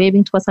 Thanks for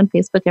waving to us on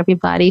Facebook,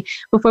 everybody.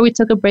 Before we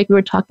took a break, we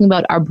were talking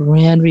about our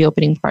brand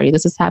reopening party.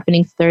 This is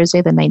happening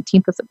Thursday, the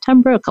 19th of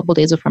September, a couple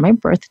days before my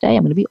birthday.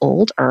 I'm going to be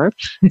older.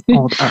 And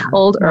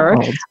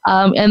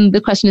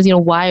the question is,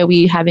 why are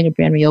we having a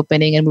brand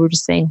reopening? And we were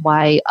just saying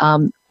why I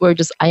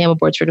am a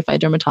board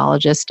certified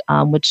dermatologist,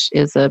 which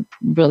is a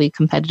really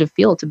competitive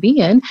field to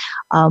be in.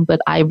 But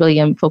I really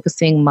am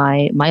focusing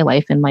my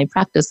life and my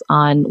practice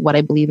on what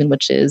I believe in,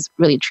 which is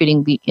really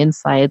treating the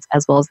insides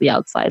as well as the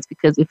outsides.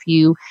 Because if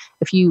you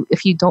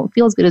don't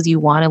feel as good as you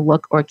want to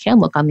look or can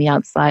look on the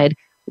outside,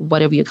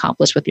 what have you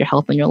accomplished with your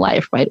health and your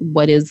life, right?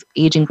 What is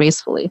aging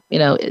gracefully?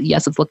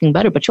 Yes, it's looking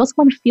better, but you also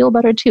want to feel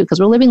better too, because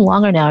we're living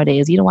longer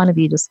nowadays. You don't want to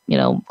be just,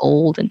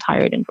 old and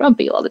tired and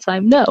grumpy all the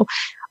time. No.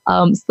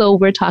 So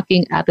we're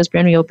talking at this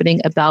brand reopening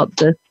about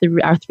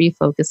our three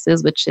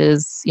focuses, which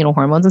is,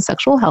 hormones and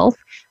sexual health,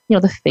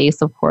 the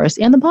face, of course,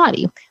 and the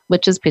body,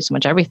 which is pretty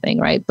much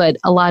everything, right? But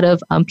a lot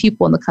of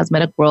people in the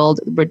cosmetic world,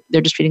 they're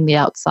just treating the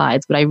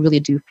outsides, but I really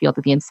do feel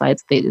that the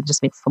insides, it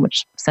just makes so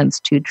much sense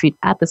to treat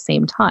at the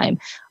same time.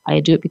 I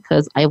do it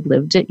because I've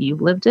lived it,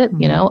 you've lived it,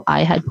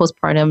 I had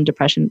postpartum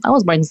depression. I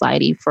was more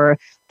anxiety for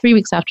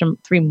 3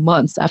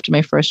 months after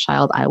my first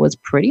child. I was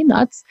pretty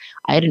nuts.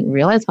 I didn't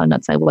realize how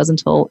nuts I was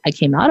until I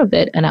came out of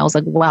it. And I was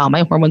like, wow,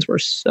 my hormones were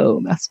so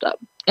messed up.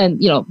 And,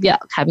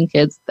 having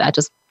kids, that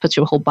just puts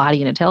your whole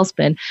body in a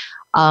tailspin.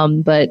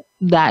 But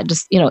that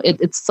just,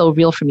 it's so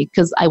real for me,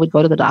 because I would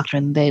go to the doctor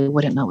and they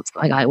wouldn't know what's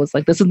going on. I was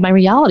like, this is my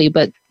reality,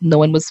 but no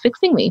one was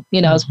fixing me.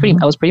 I was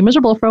pretty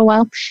miserable for a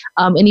while.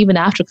 And even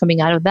after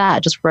coming out of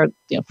that, just for,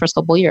 first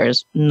couple of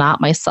years, not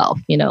myself.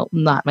 And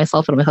my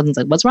husband's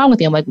like, what's wrong with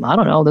you? I'm like, I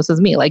don't know. This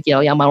is me. Like,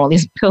 I'm on all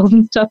these pills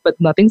and stuff,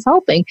 but nothing's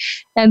helping.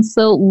 And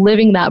so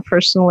living that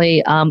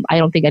personally, I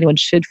don't think anyone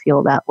should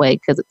feel that way,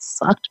 because it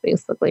sucked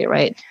basically.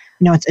 Right.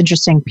 It's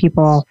interesting.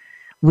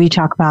 We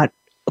talk about,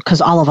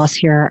 because all of us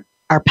here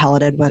are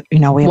pelleted with, we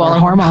have our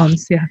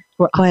hormones. Yeah.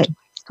 But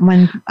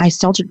when I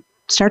start to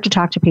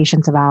talk to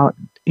patients about,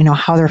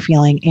 how they're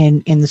feeling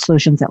in the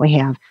solutions that we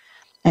have,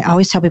 I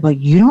always tell people,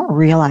 you don't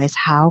realize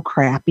how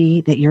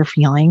crappy that you're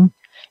feeling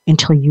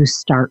until you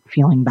start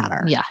feeling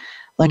better. Yeah.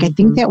 Like, I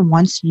think that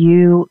once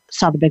you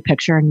saw the big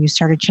picture and you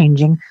started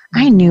changing,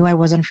 I knew I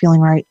wasn't feeling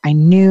right. I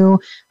knew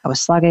I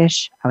was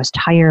sluggish. I was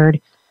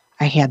tired.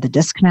 I had the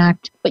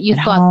disconnect. But you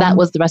thought that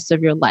was the rest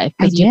of your life,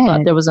 because you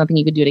thought there was nothing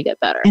you could do to get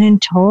better. And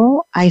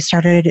until I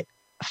started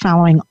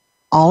following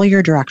all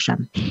your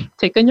direction,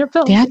 taking your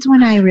pills, that's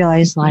when I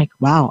realized, like,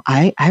 wow,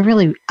 I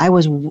was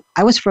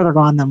further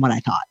gone than what I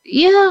thought.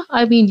 Yeah.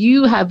 I mean,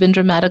 you have been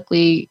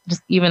dramatically,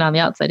 just even on the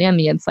outside and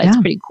the inside, it's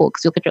pretty cool,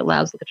 because you look at your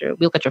labs, we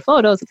look at your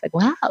photos. It's like,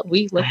 wow,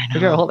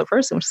 you're a whole other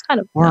person, which is kind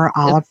of, we're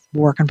all a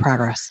work in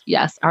progress.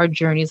 Yes. Our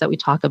journeys that we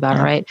talk about,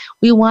 right?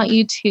 We want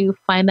you to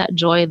find that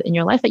joy in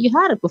your life that you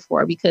had it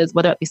before, because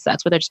whether it be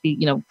sex, whether it just be,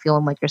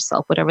 feeling like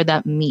yourself, whatever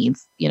that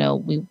means,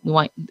 we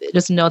want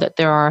just know that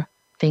there are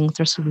things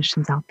or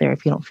solutions out there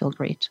if you don't feel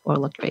great or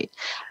look great.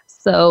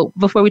 So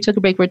before we took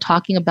a break, we're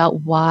talking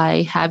about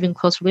why having a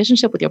close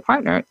relationship with your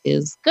partner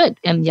is good.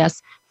 And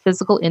yes,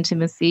 physical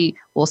intimacy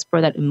will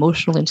spur that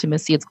emotional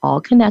intimacy. It's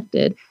all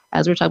connected.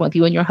 As we're talking about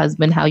you and your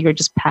husband, how you're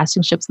just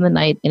passing ships in the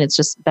night, and it's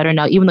just better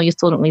now, even though you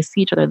still don't really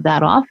see each other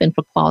that often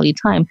for quality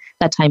time.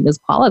 That time is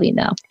quality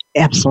now.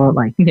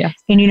 Absolutely. Yeah.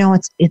 And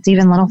it's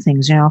even little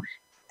things,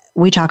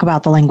 we talk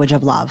about the language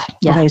of love.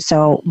 Yeah. Okay.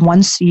 So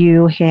once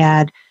you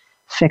had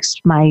fixed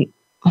my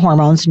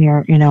hormones and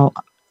you're,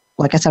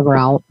 like I said, we're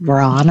all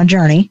on a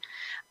journey.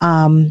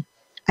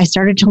 I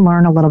started to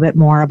learn a little bit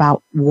more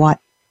about what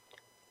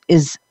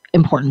is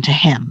important to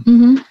him.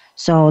 Mm-hmm.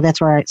 So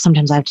that's where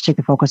sometimes I have to take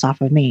the focus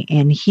off of me.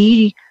 And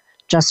he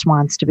just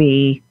wants to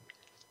be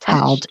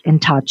held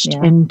and touched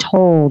and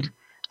told,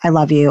 I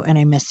love you and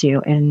I miss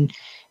you. And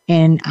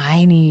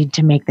I need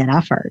to make that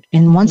effort.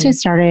 And once I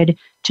started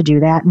to do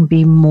that and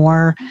be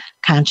more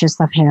conscious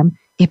of him,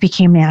 it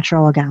became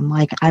natural again.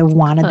 Like I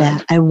wanted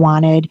that. I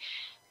wanted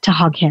to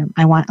hug him.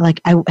 I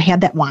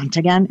had that want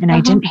again, and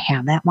I didn't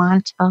have that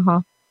want.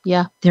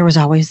 Yeah. There was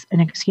always an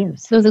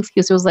excuse. There was an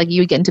excuse. It was like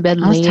you would get into bed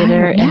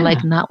later and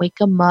like not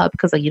wake him up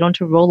because like you don't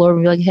have to roll over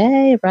and be like,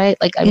 hey, right?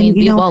 Like, I mean,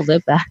 we've all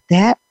lived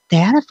that.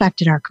 That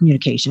affected our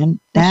communication.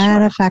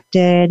 That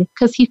affected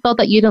because he felt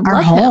that you didn't our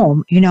love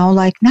home. You know,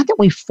 like not that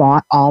we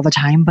fought all the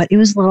time, but it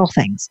was little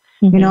things.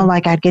 You know,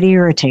 like I'd get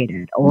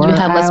irritated or you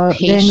have less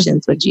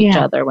patience with each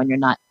other when you're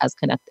not as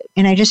connected.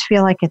 And I just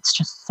feel like it's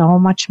just so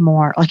much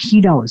more. Like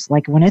he knows,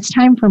 like when it's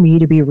time for me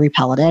to be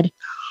repelleted,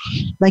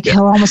 like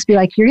he'll almost be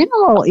like, "You're getting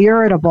a little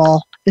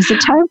irritable. Is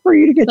it time for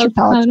you to get your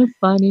pellets?" Kind of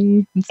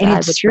funny. And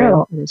it's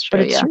true. It is true.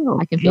 But it's true.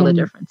 I can feel the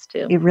difference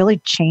too. It really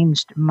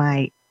changed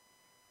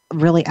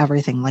really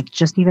everything, like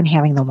just even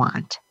having the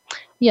want.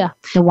 Yeah.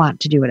 The want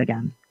to do it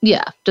again.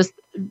 Yeah. Just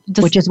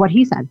which is what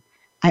he said.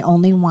 I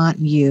only want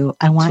you.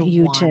 I want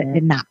you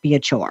to not be a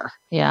chore.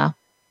 Yeah.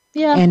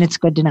 Yeah. And it's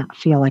good to not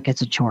feel like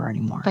it's a chore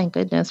anymore. Thank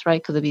goodness,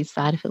 right? Because it'd be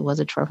sad if it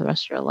was a chore for the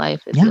rest of your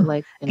life. It'd be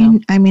like,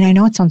 And I mean, I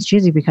know it sounds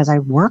cheesy because I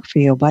work for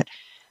you, but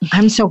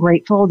I'm so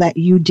grateful that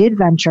you did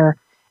venture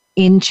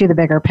into the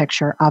bigger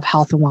picture of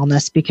health and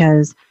wellness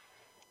because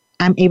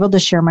I'm able to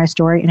share my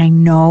story and I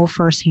know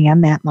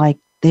firsthand that like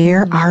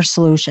there are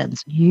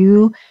solutions.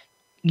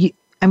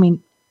 I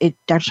mean,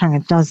 Dr. Chung,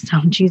 it does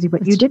sound cheesy,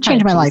 but you did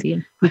change my life.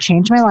 You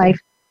changed my life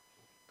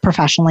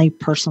professionally,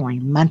 personally,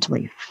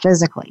 mentally,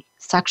 physically,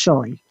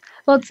 sexually.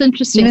 Well, it's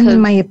interesting.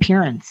 Even my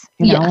appearance,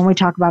 you know, when we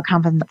talk about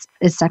confidence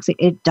is sexy,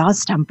 it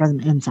does stem from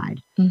the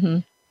inside.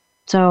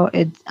 So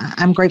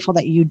I'm grateful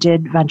that you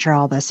did venture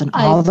all this and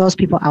all of those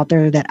people out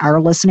there that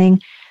are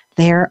listening,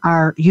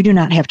 you do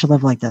not have to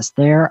live like this.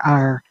 There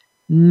are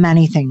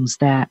many things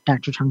that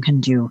Dr. Chung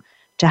can do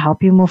to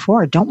help you move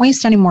forward. Don't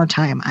waste any more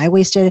time. I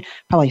wasted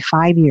probably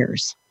 5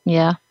 years.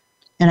 Yeah.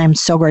 And I'm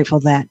so grateful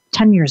that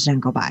 10 years didn't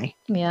go by.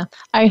 Yeah.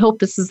 I hope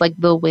this is like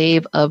the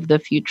wave of the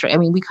future. I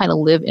mean, we kind of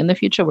live in the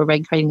future. We're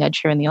creating that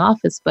chair in the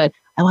office, but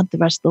I want the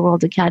rest of the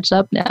world to catch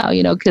up now,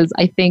 you know, because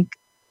I think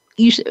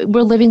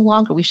we're living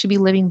longer. We should be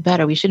living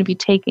better. We shouldn't be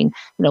taking,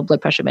 you know,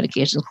 blood pressure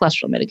medications,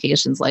 cholesterol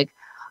medications, like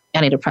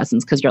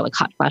antidepressants because you're like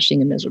hot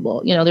flashing and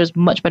miserable. You know, there's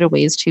much better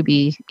ways to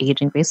be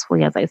aging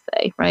gracefully, as I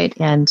say, right?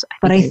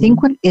 I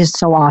think what is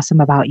so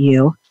awesome about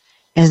you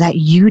is that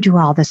you do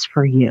all this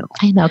for you.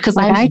 I know, because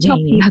I tell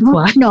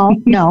people,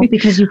 no,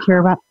 because you care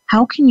about,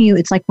 how can you,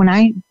 it's like when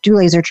I do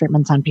laser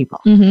treatments on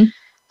people,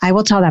 I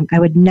will tell them I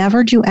would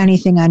never do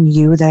anything on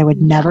you that I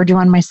would never do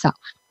on myself.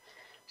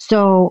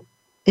 So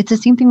it's the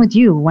same thing with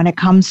you when it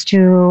comes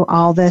to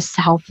all this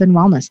health and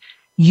wellness.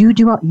 You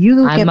get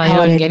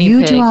pelleted,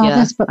 you do all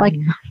this, but like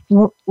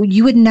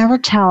you would never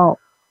tell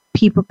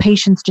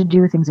patients to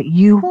do things that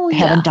you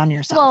haven't done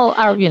yourself.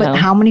 Well,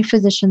 how many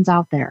physicians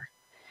out there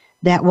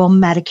that will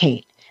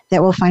medicate,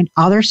 that will find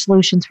other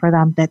solutions for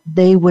them that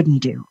they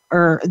wouldn't do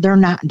or they're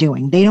not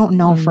doing? They don't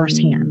know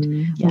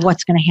firsthand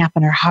what's going to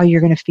happen or how you're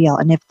going to feel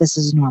and if this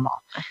is normal.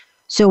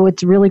 So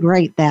it's really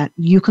great that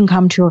you can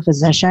come to a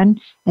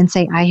physician and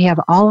say, I have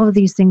all of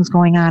these things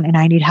going on and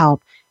I need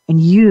help. And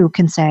you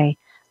can say,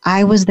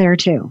 I was there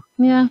too.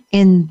 Yeah.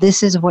 And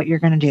this is what you're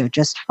going to do.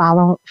 Just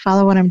follow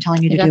what I'm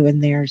telling you to do.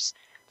 And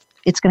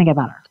it's going to get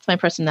better. It's my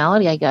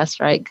personality, I guess,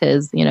 right?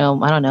 Because, you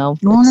know, I don't know.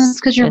 Well, that's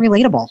because you're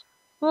relatable.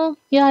 Well,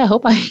 yeah, I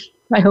hope I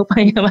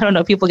am. I don't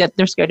know. People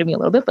they're scared of me a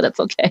little bit, but that's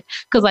okay.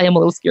 Because I am a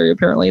little scary,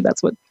 apparently.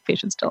 That's what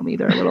patients tell me.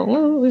 They're a little,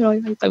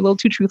 I'm a little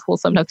too truthful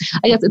sometimes.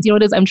 I guess it's,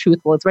 it is, I'm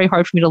truthful. It's very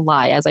hard for me to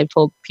lie, as I've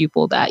told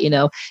people that,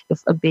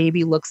 if a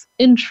baby looks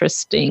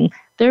interesting,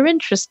 they're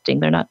interesting.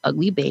 They're not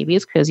ugly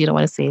babies, because you don't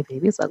want to say a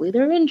baby is ugly.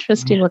 They're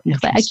interesting looking.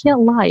 I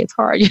can't lie. It's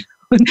hard.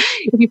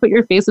 If you put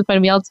your face in front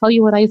of me, I'll tell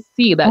you what I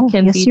see. That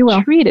can be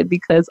treated,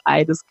 because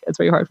it's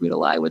very hard for me to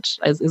lie, which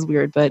is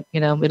weird, but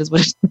it is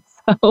what it is.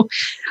 So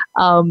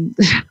I'm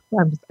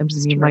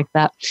just mean like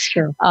that.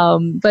 Sure.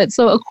 But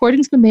so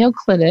according to the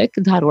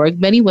MayoClinic.org,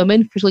 many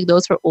women, particularly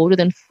those who are older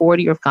than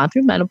 40 or have gone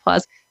through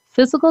menopause,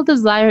 physical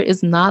desire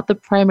is not the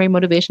primary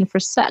motivation for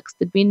sex.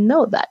 Did we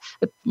know that?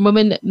 A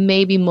woman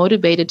may be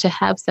motivated to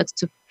have sex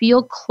to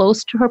feel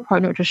close to her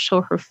partner, to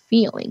show her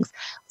feelings.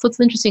 So it's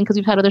interesting, because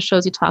we've had other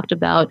shows you talked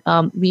about,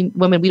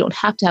 women, we don't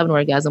have to have an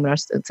orgasm.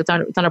 It's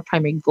not our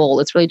primary goal.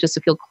 It's really just to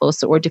feel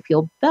closer or to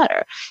feel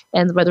better.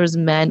 And whether it's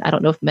men, I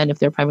don't know if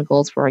their primary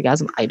goal is for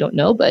orgasm, I don't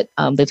know, but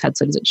they've had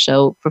studies that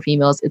show for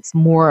females, it's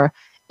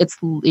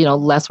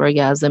less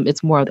orgasm.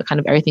 It's more of the kind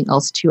of everything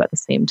else too at the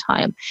same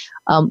time.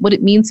 What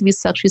it means to be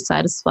sexually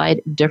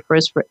satisfied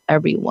differs for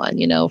everyone.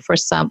 For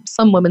some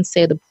women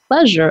say the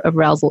pleasure of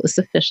arousal is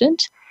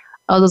sufficient.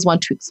 Others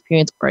want to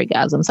experience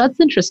orgasm. So that's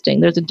interesting.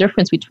 There's a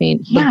difference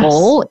between the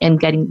goal and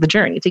getting the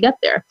journey to get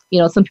there.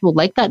 Some people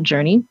like that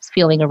journey,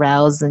 feeling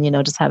aroused and,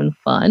 just having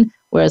fun,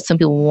 whereas some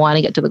people want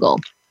to get to the goal.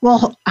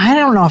 Well, I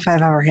don't know if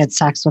I've ever had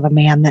sex with a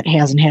man that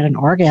hasn't had an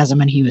orgasm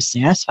and he was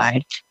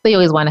satisfied. They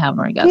always want to have an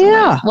orgasm.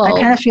 Yeah. Right? Well,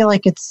 I kind of feel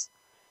like it's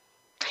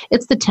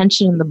the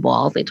tension in the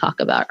balls they talk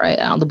about, right?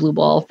 On the blue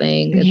ball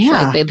thing. It's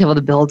Yeah. like they have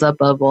the buildup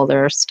of all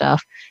their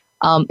stuff.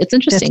 It's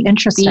interesting. It's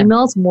interesting.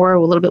 Females a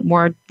little bit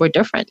more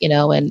different,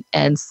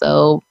 and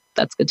so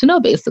that's good to know.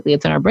 Basically,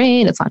 it's in our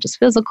brain. It's not just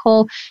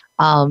physical.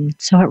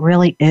 So it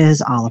really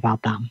is all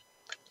about them.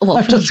 Well,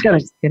 I'm just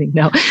kidding.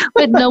 No,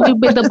 but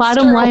the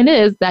bottom line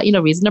is that,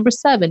 reason number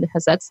 7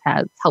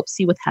 helps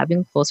you with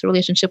having a closer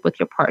relationship with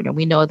your partner.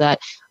 We know that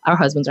our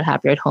husbands are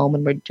happier at home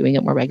and we're doing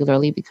it more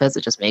regularly because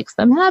it just makes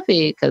them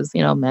happy because,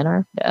 men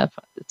are deaf.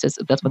 It's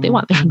just, that's what they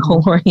want. They're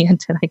goal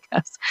oriented, I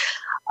guess.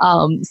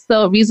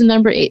 So reason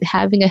number 8,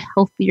 having a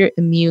healthier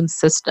immune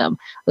system.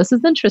 This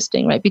is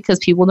interesting, right? Because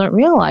people don't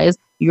realize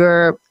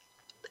your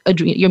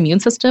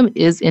immune system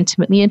is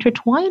intimately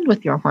intertwined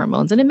with your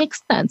hormones, and it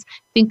makes sense.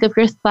 Think of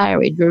your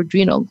thyroid, your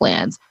adrenal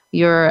glands,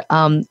 your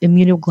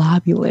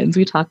immunoglobulins.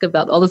 We talk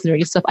about all this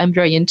nerdy stuff. I'm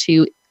very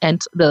into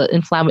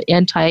the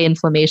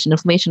anti-inflammation.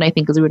 Inflammation, I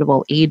think, is the root of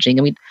all aging.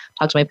 And we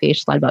talk to my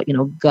patients a lot about,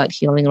 gut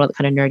healing and all that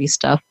kind of nerdy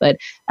stuff. But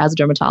as a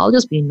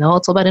dermatologist, we know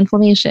it's all about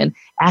inflammation.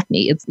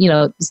 Acne, it's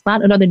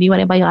not another new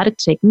antibiotic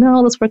to take.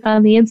 No, let's work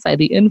on the inside,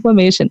 the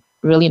inflammation.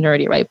 Really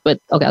nerdy, right? But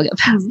okay, I'll get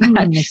past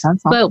that. Makes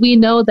sense. But we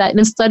know that in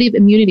a study of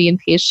immunity in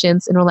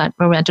patients in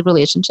romantic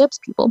relationships,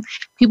 people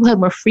had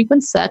more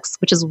frequent sex,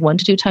 which is 1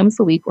 to 2 times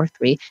a week or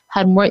 3,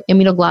 had more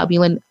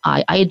immunoglobulin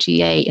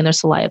IgA in their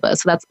saliva.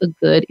 So that's a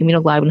good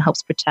immunoglobulin,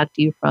 helps protect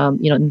you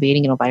from,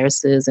 invading,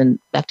 viruses and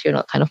bacteria and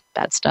all that kind of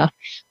bad stuff.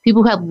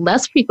 People who had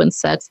less frequent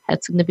sex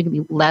had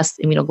significantly less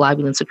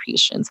immunoglobulin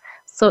secretions.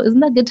 So isn't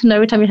that good to know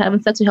every time you're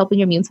having sex, you're helping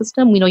your immune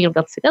system? We know you don't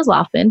get sick as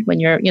often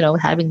when you're,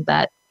 having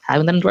that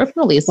endorphin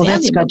release. Well,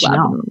 that's good to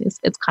know.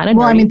 It's kind of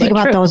nerdy, think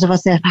about true. Those of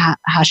us that have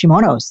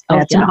Hashimoto's.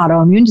 That's an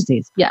autoimmune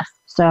disease. Yes.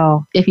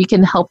 So if you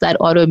can help that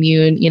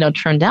autoimmune,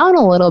 turn down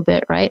a little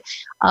bit, right?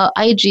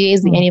 IgA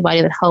is the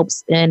antibody that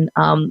helps in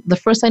the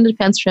first line of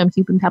defense from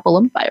human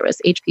papillomavirus,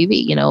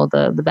 HPV,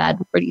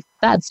 the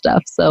bad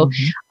stuff. So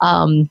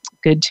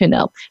good to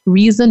know.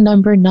 Reason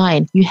number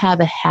 9, you have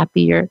a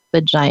happier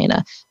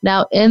vagina.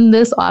 Now, in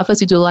this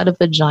office, we do a lot of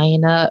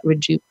vaginal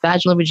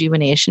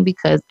rejuvenation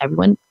because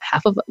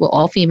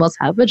all females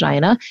have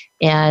vagina,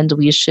 and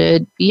we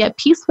should be at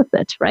peace with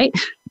it, right?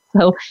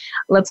 So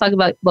let's talk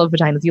about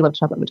vaginas. You love to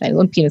talk about vaginas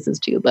and penises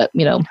too, but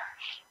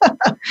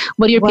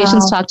what do your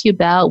patients talk to you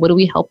about? What do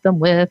we help them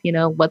with?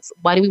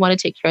 Why do we want to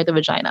take care of the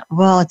vagina?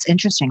 Well, it's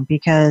interesting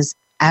because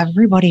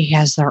everybody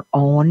has their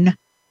own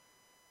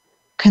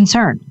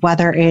concern. You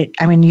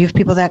have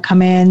people that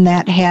come in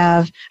that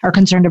are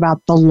concerned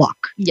about the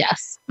look.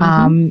 Yes.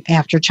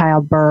 After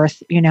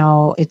childbirth,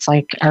 it's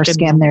like our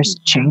skin, there's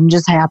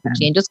changes happen.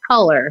 Changes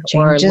color.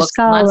 Changes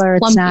color.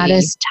 It's not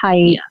as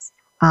tight. Yes.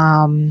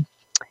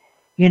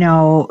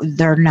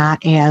 They're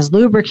not as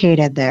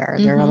lubricated there.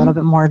 They're a little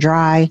bit more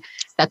dry.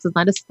 Sex is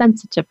not as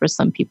sensitive for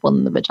some people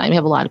in the vagina. We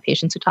have a lot of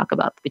patients who talk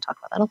about that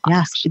a lot.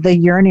 Yes, the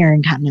urinary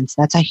incontinence,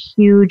 that's a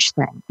huge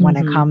thing when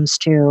it comes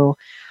to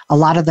a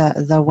lot of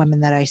the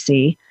women that I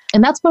see.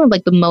 And that's one of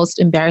the most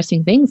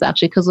embarrassing things,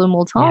 actually, because women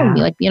will tell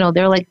me,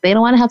 they're they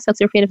don't want to have sex,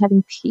 they're afraid of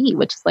having pee,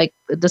 which is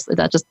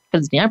that just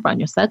puts damper on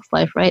your sex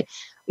life, right?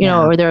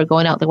 Or they're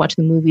going out, they're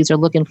watching the movies, or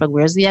looking for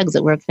where's the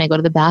exit, where can I go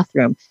to the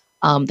bathroom?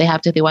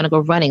 If they want to go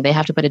running, they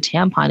have to put a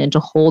tampon in to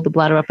hold the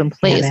bladder up in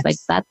place.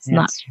 That's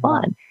not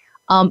fun.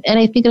 And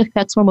I think it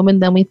affects more women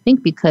than we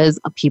think because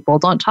people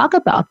don't talk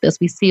about this.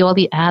 We see all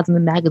the ads in the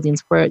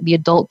magazines for the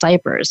adult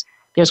diapers.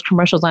 There's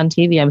commercials on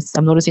TV. I'm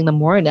noticing them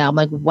more now. I'm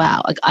like,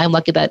 wow, I'm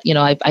lucky that,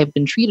 I've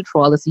been treated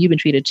for all this. You've been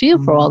treated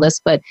too for all this.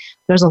 But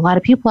there's a lot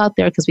of people out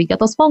there because we get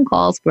those phone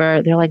calls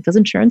where they're like, does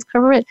insurance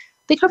cover it?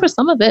 They cover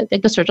some of it,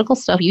 like the surgical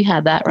stuff. You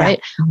had that,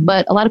 right? Yeah.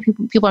 But a lot of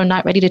people are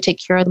not ready to take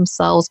care of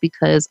themselves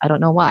because I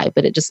don't know why,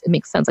 but it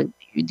makes sense. Do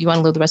you want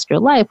to live the rest of your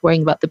life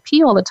worrying about the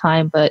pee all the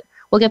time? But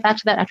we'll get back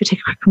to that after we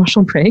take a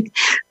commercial break.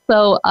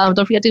 So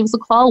don't forget to give us a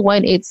call,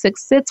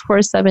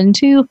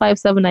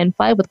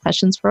 1-866-472-5795 with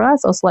questions for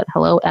us. Also at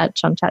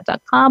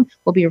hello@chungchat.com.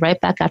 We'll be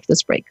right back after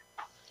this break.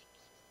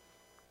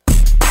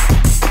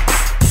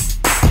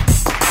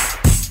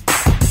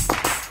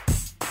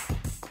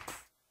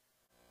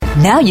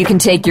 Now you can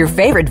take your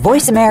favorite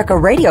Voice America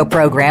radio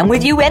program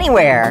with you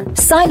anywhere.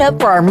 Sign up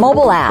for our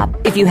mobile app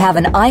if you have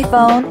an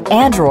iPhone,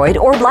 Android,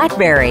 or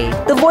BlackBerry.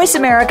 The Voice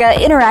America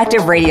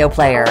Interactive Radio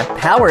Player,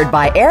 powered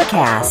by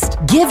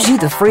Aircast, gives you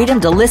the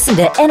freedom to listen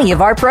to any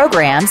of our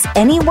programs,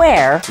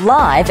 anywhere,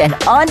 live and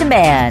on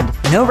demand.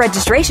 No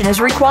registration is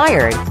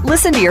required.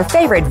 Listen to your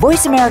favorite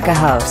Voice America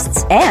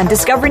hosts and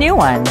discover new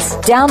ones.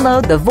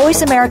 Download the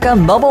Voice America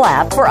mobile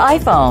app for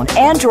iPhone,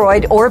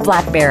 Android, or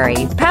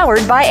BlackBerry,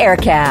 powered by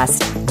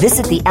Aircast.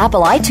 Visit the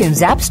Apple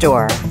iTunes App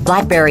Store,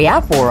 BlackBerry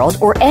App World,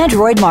 or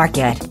Android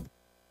Market.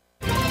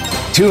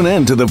 Tune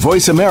in to the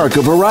Voice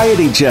America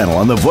Variety channel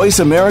on the Voice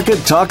America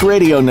Talk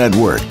Radio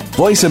Network.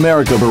 Voice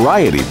America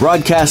Variety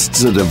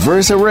broadcasts a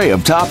diverse array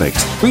of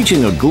topics,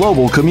 reaching a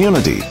global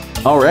community.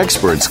 Our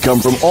experts come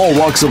from all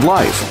walks of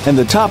life, and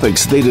the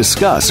topics they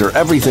discuss are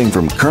everything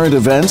from current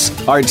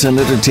events, arts and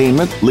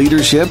entertainment,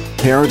 leadership,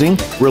 parenting,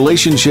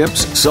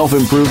 relationships,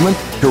 self-improvement,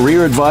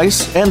 career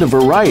advice, and a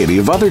variety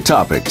of other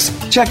topics.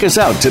 Check us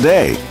out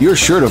today. You're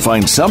sure to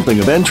find something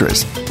of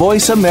interest.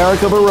 Voice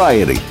America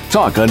Variety.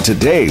 Talk on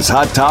today's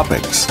hot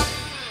topics.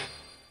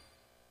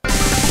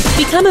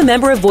 Become a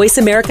member of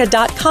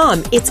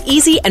VoiceAmerica.com. It's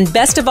easy, and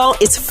best of all,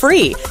 it's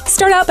free.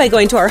 Start out by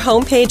going to our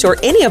homepage or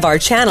any of our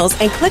channels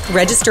and click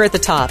register at the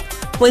top.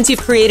 Once you've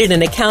created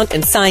an account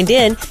and signed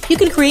in, you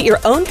can create your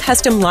own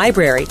custom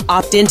library,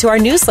 opt into our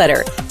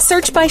newsletter,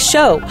 search by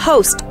show,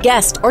 host,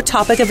 guest, or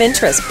topic of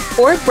interest,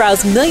 or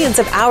browse millions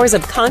of hours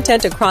of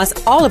content across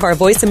all of our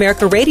Voice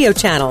America radio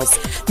channels.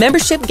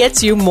 Membership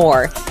gets you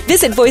more.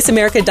 Visit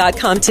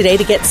VoiceAmerica.com today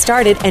to get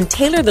started and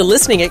tailor the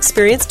listening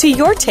experience to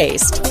your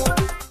taste.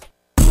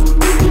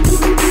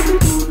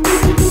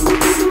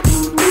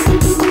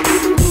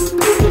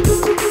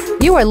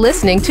 You are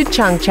listening to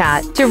Chung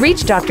Chat. To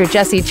reach Dr.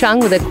 Jessie Chung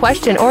with a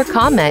question or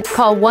comment,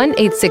 call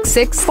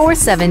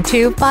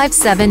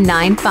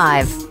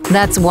 1-866-472-5795.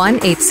 That's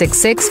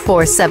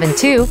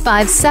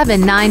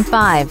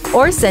 1-866-472-5795.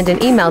 Or send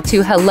an email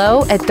to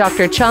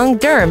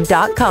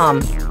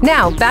hello@drchungderm.com.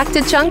 Now, back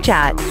to Chung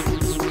Chat.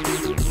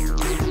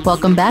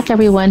 Welcome back,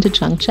 everyone, to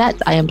Chung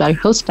Chat. I am your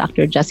host,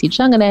 Dr. Jessie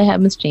Chung, and I have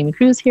Ms. Jamie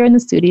Cruz here in the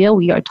studio.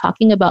 We are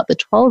talking about the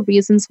 12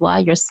 reasons why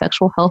your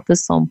sexual health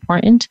is so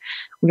important.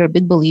 We are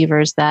big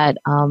believers that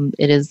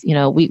it is,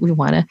 we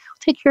want to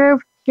take care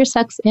of your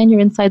sex and your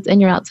insides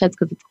and your outsides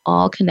because it's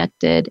all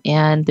connected,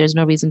 and there's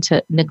no reason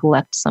to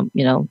neglect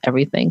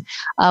everything.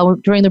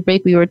 During the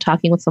break, we were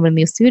talking with someone in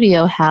the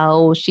studio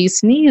how she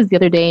sneezed the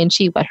other day and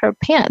she wet her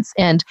pants,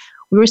 and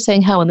we were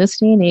saying how in this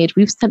day and age,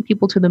 we've sent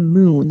people to the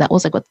moon. That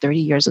was 30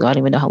 years ago. I don't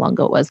even know how long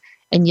ago it was.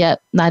 And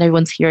yet not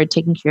everyone's here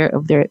taking care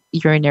of their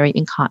urinary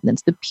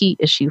incontinence, the pee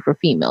issue for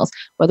females,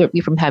 whether it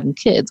be from having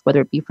kids,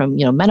 whether it be from,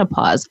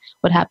 menopause.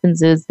 What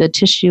happens is the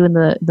tissue in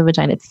the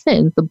vagina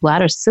thins, the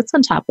bladder sits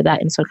on top of that,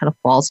 and so it kind of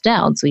falls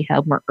down. So you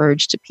have more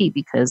urge to pee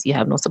because you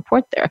have no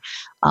support there.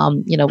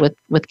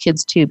 With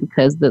kids too,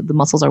 because the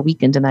muscles are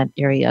weakened in that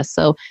area.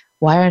 So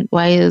why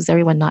is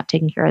everyone not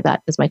taking care of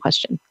that is my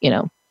question,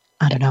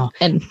 I don't know.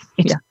 And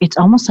it's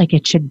almost like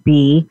it should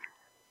be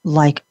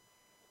like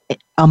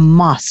a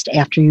must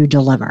after you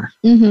deliver.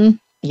 Mm-hmm.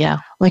 Yeah.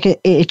 Like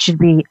it should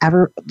be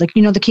the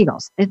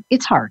Kegels.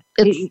 It's hard.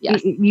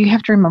 You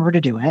have to remember to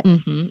do it.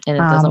 Mm-hmm. And it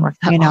doesn't work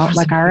that well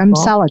like our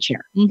Emsella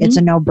chair. Mm-hmm. It's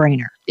a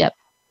no-brainer. Yep.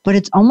 But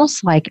it's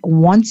almost like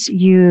once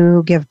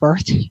you give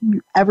birth,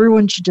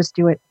 everyone should just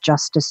do it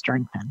just to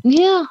strengthen.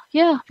 Yeah,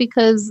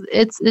 because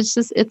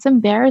it's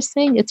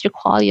embarrassing. It's your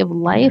quality of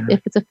life. Yeah.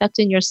 If it's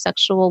affecting your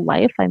sexual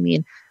life, I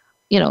mean,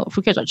 if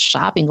we care about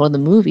shopping, go to the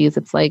movies,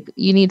 it's like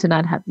you need to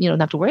not have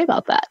to worry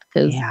about that.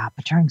 But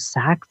during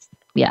sex,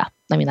 I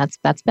mean that's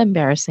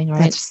embarrassing,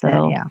 right?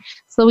 So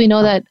we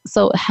know that.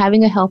 So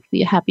having a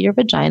happier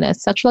vagina,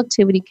 sexual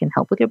activity can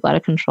help with your bladder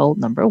control.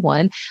 Number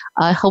one,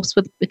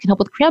 it can help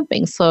with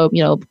cramping. So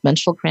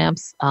menstrual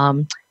cramps.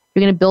 You're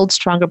going to build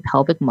stronger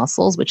pelvic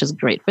muscles, which is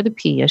great for the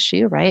pee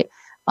issue, right?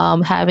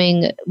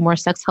 Having more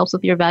sex helps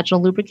with your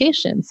vaginal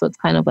lubrication. So it's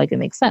kind of like it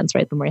makes sense,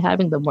 right? The more you're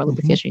having, the more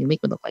lubrication you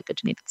make with the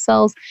glycogenated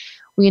cells.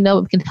 We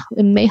know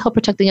it may help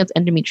protect against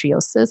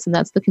endometriosis, and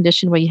that's the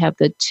condition where you have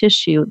the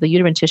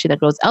uterine tissue that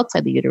grows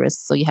outside the uterus.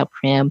 So you have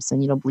cramps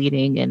and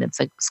bleeding, and it's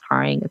like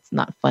scarring. It's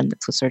not fun.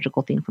 It's a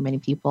surgical thing for many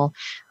people.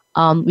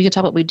 We can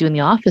talk about what we do in the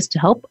office to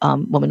help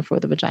women for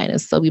the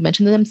vaginas. So we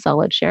mentioned the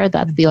Emsella chair.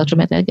 That's the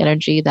electromagnetic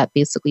energy that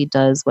basically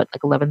does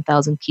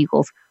 11,000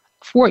 Kegels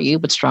for you,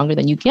 but stronger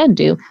than you can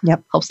do.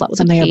 Yep. Helps a lot with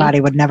something your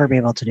body would never be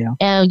able to do.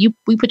 And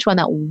we put you on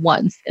that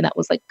once, and that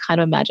was kind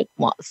of a magic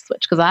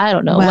switch, because I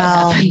don't know what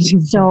happened.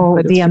 So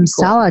the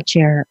Emsella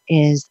chair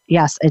is,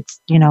 yes,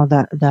 it's,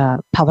 the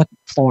pelvic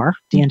floor,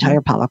 the entire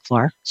pelvic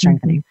floor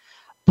strengthening,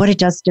 but it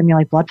does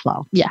stimulate blood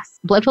flow. Yes.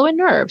 Blood flow and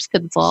nerves,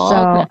 because it's all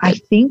So I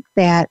think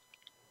that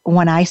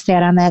when I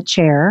sat on that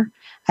chair,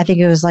 I think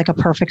it was like a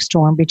perfect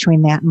storm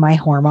between that and my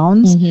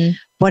hormones,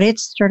 but it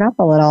stirred up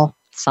a little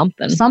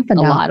something a down.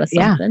 Lot of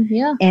something.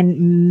 Yeah.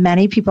 And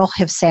many people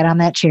have sat on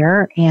that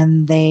chair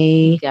and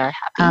they are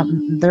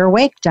happy. They're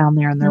awake down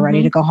there and they're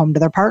ready to go home to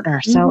their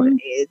partner. So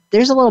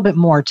there's a little bit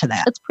more to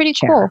that. It's pretty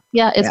cool.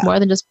 Yeah. It's more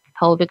than just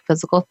pelvic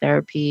physical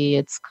therapy.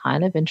 It's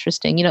kind of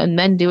interesting, and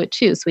men do it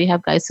too. So we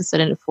have guys who sit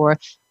in it for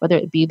whether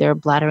it be their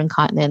bladder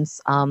incontinence,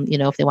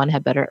 if they want to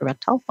have better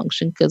erectile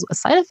function, because a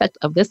side effect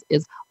of this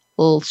is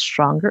little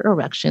stronger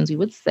erections, we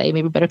would say,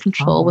 maybe better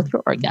control with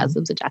your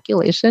orgasms,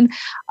 ejaculation.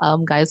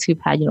 Guys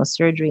who've had,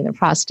 surgery in their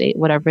prostate,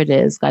 whatever it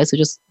is, guys who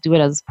just do it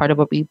as part of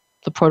the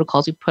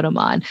protocols we put them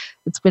on.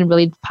 It's been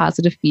really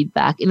positive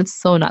feedback, and it's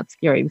so not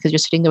scary because you're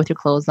sitting there with your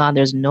clothes on.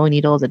 There's no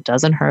needles. It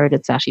doesn't hurt.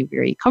 It's actually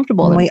very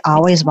comfortable. And we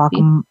always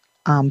welcome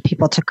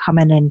people to come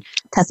in and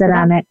sit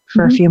on it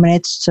for a few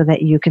minutes so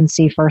that you can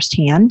see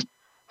firsthand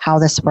how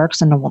this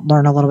works and to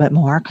learn a little bit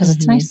more, because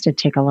it's nice to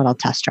take a little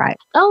test drive.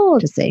 Oh,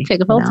 to see,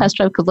 take a little test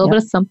drive, because a little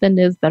bit of something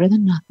is better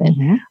than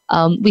nothing.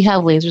 We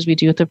have lasers we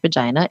do with the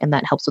vagina, and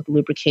that helps with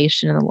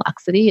lubrication and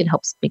laxity. It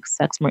helps make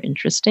sex more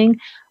interesting.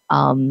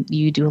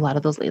 You do a lot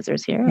of those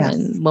lasers here,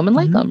 and women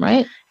like them,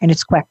 right? And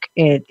it's quick.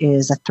 It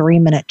is a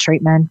 3-minute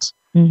treatment.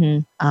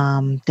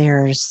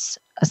 There's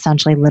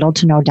essentially little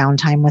to no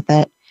downtime with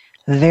it.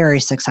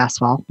 Very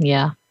successful.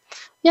 Yeah.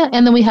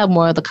 And then we have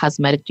more of the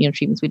cosmetic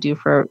treatments we do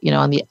for,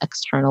 on the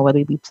external,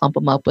 whether we plump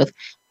them up with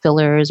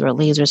fillers or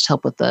lasers to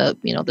help with the,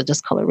 the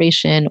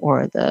discoloration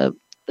or the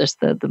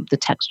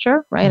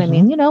texture, right? I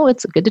mean,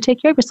 it's good to take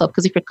care of yourself,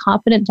 because if you're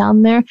confident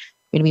down there,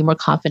 you're going to be more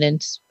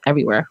confident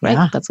everywhere, right?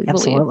 Yeah, that's what we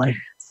absolutely. believe.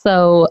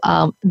 So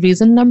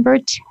reason number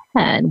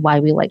 10 why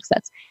we like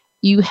sex.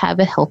 You have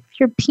a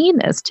healthier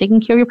penis,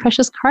 taking care of your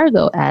precious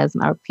cargo, as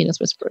our penis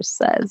whisperer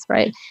says,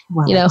 right?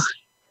 Well,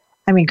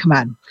 I mean, come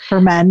on. For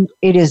men,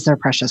 it is their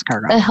precious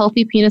cargo. A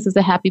healthy penis is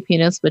a happy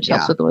penis, which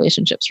helps with the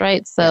relationships,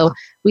 right? So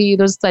there's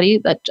a study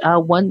that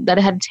that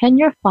had a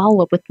 10-year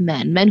follow-up with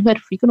men who had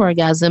frequent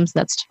orgasms,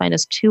 that's defined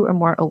as 2 or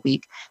more a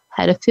week,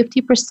 had a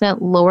 50%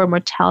 lower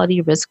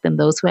mortality risk than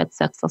those who had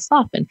sex less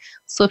often.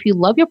 So if you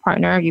love your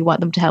partner, you want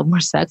them to have more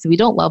sex. If you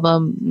don't love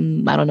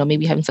them, I don't know,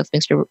 maybe having sex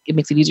makes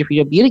it easier for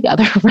you to be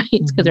together, right?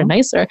 Because they're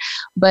nicer.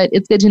 But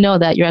it's good to know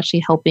that you're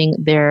actually helping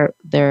their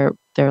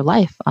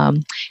life.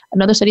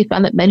 Another study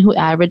found that men who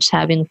averaged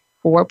having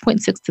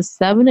 4.6 to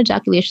 7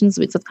 ejaculations,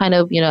 which is kind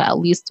of, at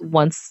least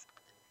once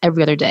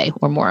every other day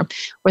or more,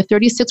 were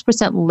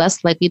 36%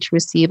 less likely to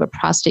receive a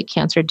prostate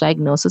cancer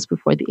diagnosis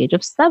before the age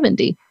of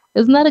 70.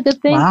 Isn't that a good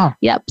thing? Wow.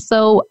 Yep.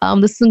 So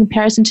this is in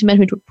comparison to men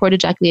who report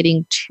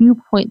ejaculating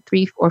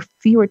 2.3 or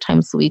fewer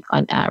times a week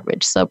on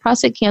average. So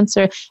prostate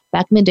cancer,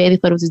 back in the day, they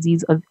thought it was a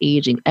disease of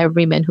aging.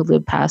 Every man who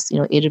lived past,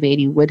 age of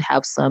 80 would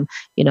have some,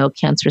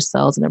 cancer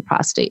cells in their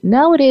prostate.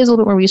 Nowadays, a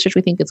little bit more research,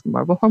 we think it's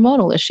more of a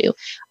hormonal issue,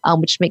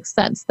 which makes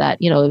sense that,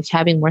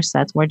 having more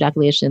sex, more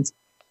ejaculations,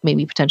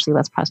 maybe potentially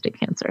less prostate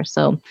cancer.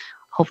 So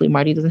hopefully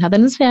Marty doesn't have that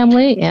in his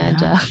family, and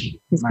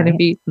he's going to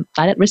be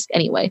not at risk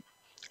anyway.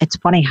 It's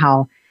funny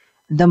how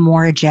the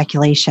more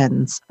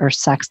ejaculations or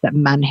sex that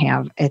men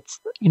have, it's,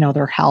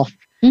 their health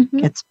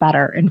gets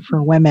better. And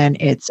for women,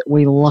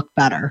 we look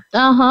better.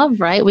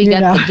 Right. We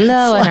get the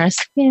glow in our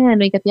skin.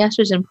 We get the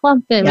estrogen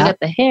plumping. We get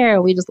the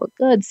hair. We just look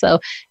good. So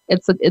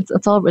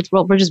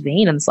we're just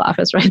vain in this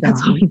office, right?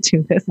 That's how we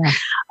do this.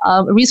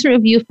 A recent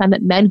review found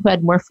that men who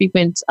had more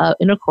frequent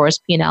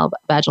intercourse, penile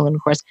vaginal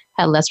intercourse,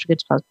 had less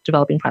risk of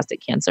developing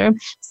prostate cancer.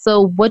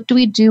 So what do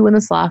we do in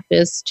this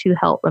office to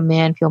help a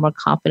man feel more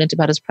confident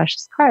about his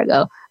precious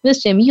cargo?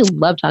 Miss Jamie, you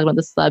love talking about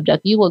this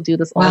subject. You will do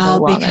this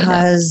all day long.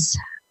 Because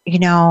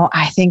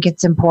I think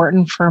it's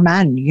important for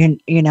men.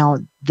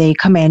 They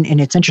come in, and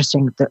it's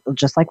interesting,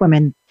 just like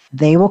women,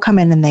 they will come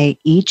in and they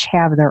each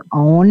have their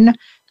own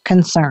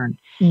concern.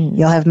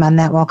 You'll have men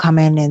that will come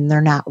in and they're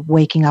not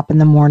waking up in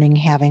the morning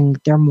having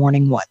their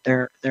morning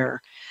they're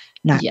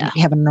not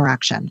having an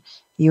erection.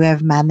 You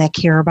have men that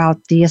care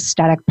about the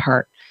aesthetic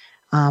part.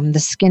 The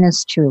skin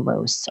is too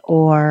loose,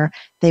 or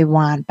they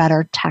want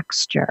better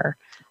texture.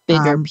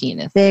 Bigger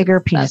penis.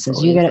 Bigger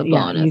penises. You get a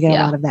lot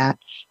of that.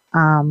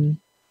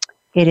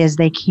 It is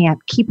they can't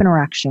keep an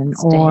erection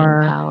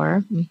or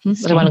power.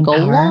 They want to go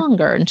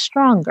longer and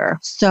stronger.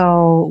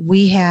 So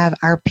we have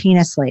our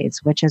penis laser,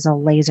 which is a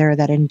laser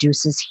that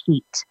induces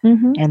heat,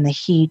 and the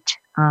heat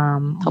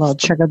will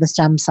trigger the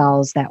stem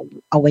cells that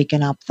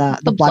awaken up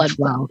the blood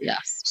flow.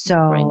 Yes.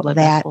 So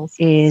that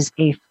is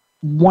a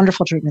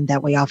wonderful treatment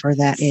that we offer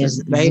that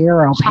is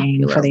zero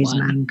pain for these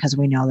men, because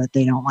we know that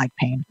they don't like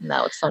pain.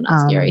 No, it's so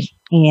not scary.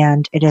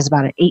 And it is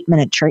about an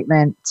 8-minute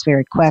treatment. It's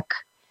very quick.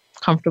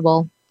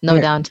 Comfortable. No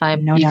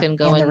downtime. You can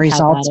go and the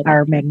results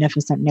are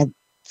magnificent.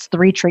 It's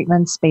 3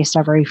 treatments spaced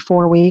every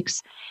 4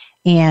 weeks.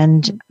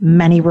 And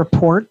many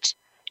report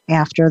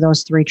after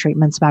those 3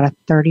 treatments about a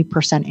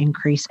 30%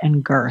 increase in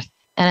girth.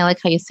 And I like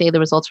how you say the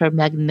results are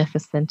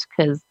magnificent,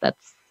 because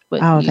that's what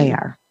they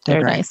are.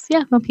 They're nice.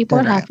 Yeah, no, people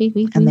are happy.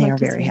 They are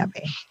very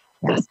happy.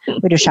 Yes.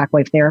 We do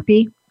shockwave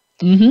therapy.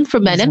 For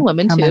men and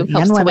women too.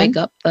 Helps to wake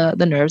up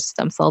the nerves,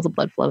 stem cells, the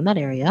blood flow in that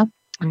area.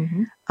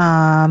 The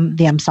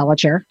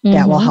Emcellature,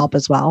 that will help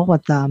as well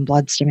with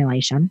blood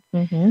stimulation.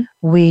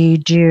 We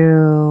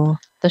do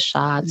the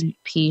shots,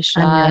 P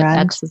shot,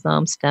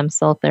 exosome, stem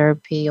cell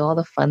therapy, all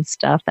the fun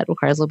stuff that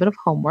requires a little bit of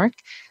homework.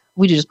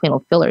 We do just plain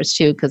old fillers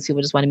too, because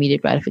people just want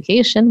immediate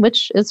gratification,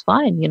 which is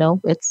fine.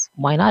 It's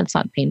why not? It's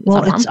not painful.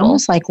 Well, it's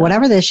almost like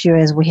whatever the issue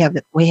is, we have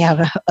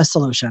a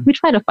solution. We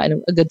try to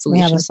find a good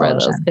solution for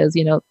those,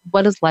 because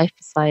what is life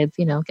besides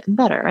getting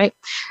better, right?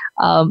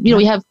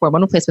 We have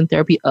hormone replacement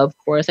therapy. Of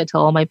course, I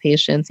tell all my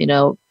patients,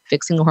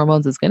 fixing the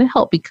hormones is going to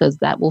help, because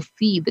that will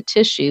feed the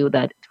tissue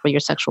that for your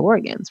sexual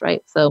organs,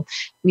 right? So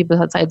we,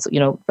 besides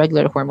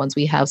regular hormones,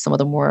 we have some of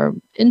the more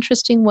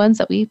interesting ones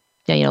that we.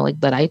 Like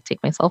that I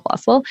take myself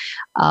also.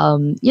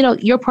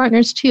 Your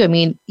partners too. I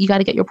mean, you got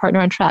to get your partner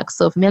on track.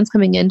 So if a man's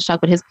coming in to talk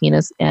about his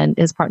penis and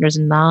his partner's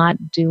not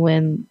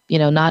doing,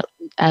 not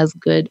as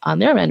good on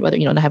their end, whether,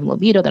 not having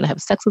libido, they're not having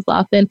sex as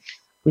often,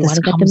 this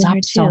comes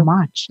up so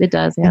much. It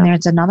does. Yeah. And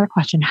there's another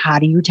question. How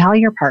do you tell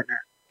your partner?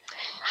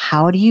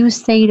 How do you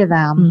say to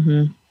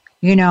them,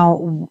 you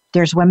know,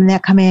 there's women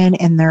that come in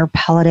and they're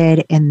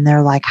pelleted and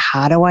they're like,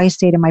 how do I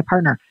say to my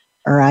partner?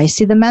 Or I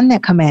see the men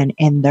that come in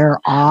and they're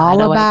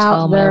all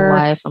about my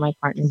wife or my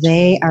partner.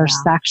 They are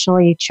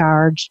sexually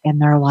charged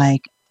and they're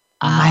like,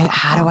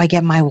 how do I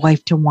get my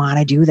wife to want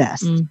to do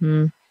this?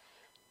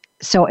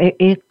 So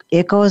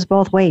it goes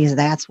both ways.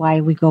 That's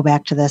why we go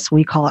back to this.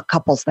 We call it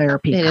couples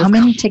therapy. Come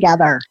in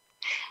together.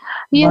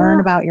 Learn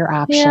about your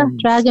options. Yeah,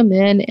 drag them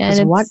in.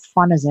 And what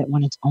fun is it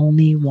when it's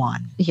only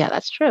one? Yeah,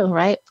 that's true,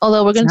 right?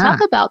 Although we're going to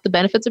talk about the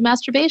benefits of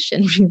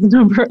masturbation,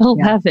 number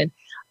 11.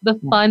 The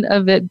fun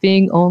of it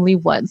being only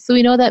one. So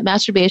we know that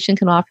masturbation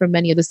can offer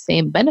many of the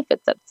same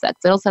benefits as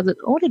sex. It also has its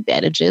own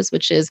advantages,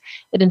 which is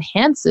it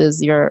enhances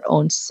your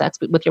own sex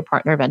with your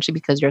partner eventually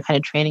because you're kind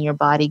of training your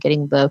body,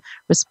 getting the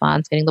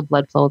response, getting the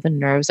blood flow, the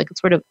nerves. Like it's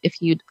sort of,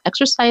 if you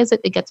exercise it,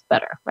 it gets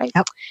better, right?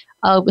 Yep.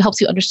 It helps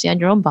you understand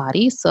your own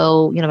body.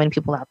 So, you know, many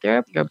people out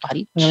there, your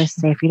body. We always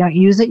say if you don't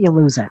use it, you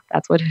lose it.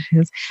 That's what it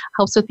is.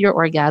 Helps with your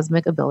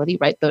orgasmic ability,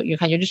 right? You're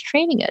just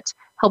training it.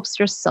 Helps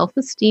your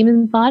self-esteem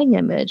and body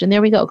image. And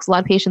there we go. Because a lot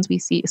of patients we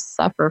see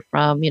suffer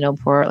from,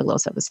 poor low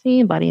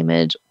self-esteem, body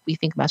image. We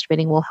think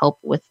masturbating will help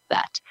with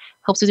that.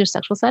 Helps with your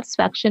sexual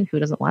satisfaction. Who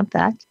doesn't want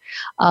that?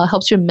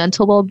 Helps your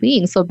mental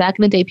well-being. So back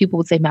in the day, people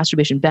would say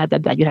masturbation, bad.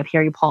 You'd have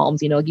hairy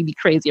palms, you'd be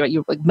crazy, right?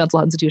 You're like mental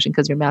health institution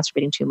because you're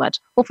masturbating too much.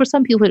 Well, for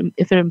some people,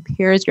 if it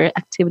impairs your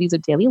activities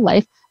of daily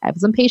life, I have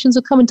some patients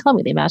who come and tell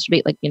me they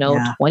masturbate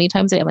 20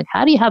 times a day. I'm like,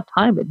 how do you have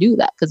time to do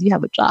that? Because you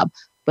have a job.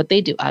 But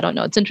they do. I don't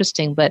know. It's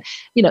interesting, but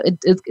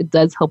it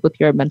does help with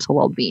your mental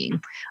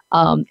well-being.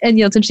 And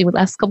it's interesting.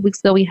 Last couple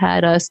weeks ago, we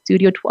had a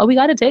Studio 12. We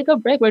got to take a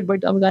break. We're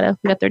done. We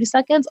got 30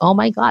 seconds. Oh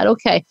my God.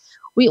 Okay.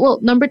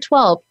 Number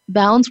 12,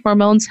 balanced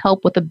hormones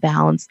help with a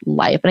balanced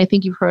life. And I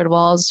think you've heard of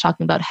all us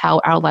talking about how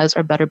our lives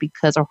are better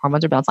because our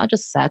hormones are balanced. Not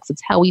just sex,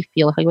 it's how we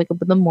feel, how we wake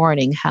up in the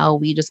morning, how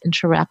we just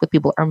interact with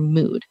people, our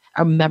mood,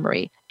 our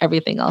memory,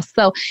 everything else.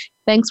 So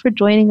thanks for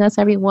joining us,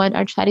 everyone.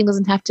 Our chatting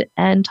doesn't have to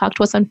end. Talk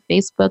to us on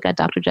Facebook at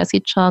Dr. Jessie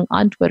Chung,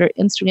 on Twitter,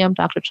 Instagram,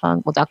 Dr.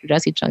 Chung, Dr.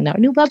 Jessie Chung. Now, our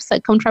new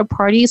website, come to our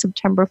party,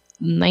 September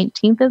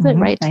 19th, is it,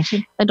 right?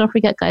 19th. And don't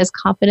forget, guys,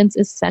 confidence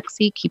is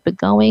sexy. Keep it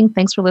going.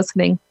 Thanks for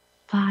listening.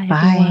 Bye,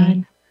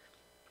 everyone.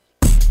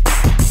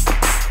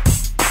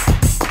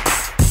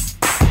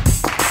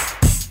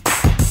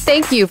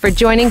 Thank you for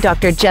joining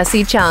Dr.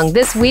 Jessie Chung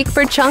this week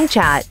for Chung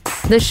Chat.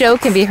 The show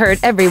can be heard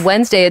every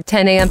Wednesday at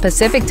 10 a.m.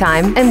 Pacific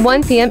Time and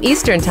 1 p.m.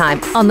 Eastern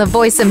Time on the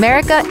Voice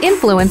America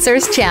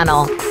Influencers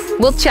channel.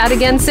 We'll chat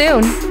again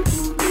soon.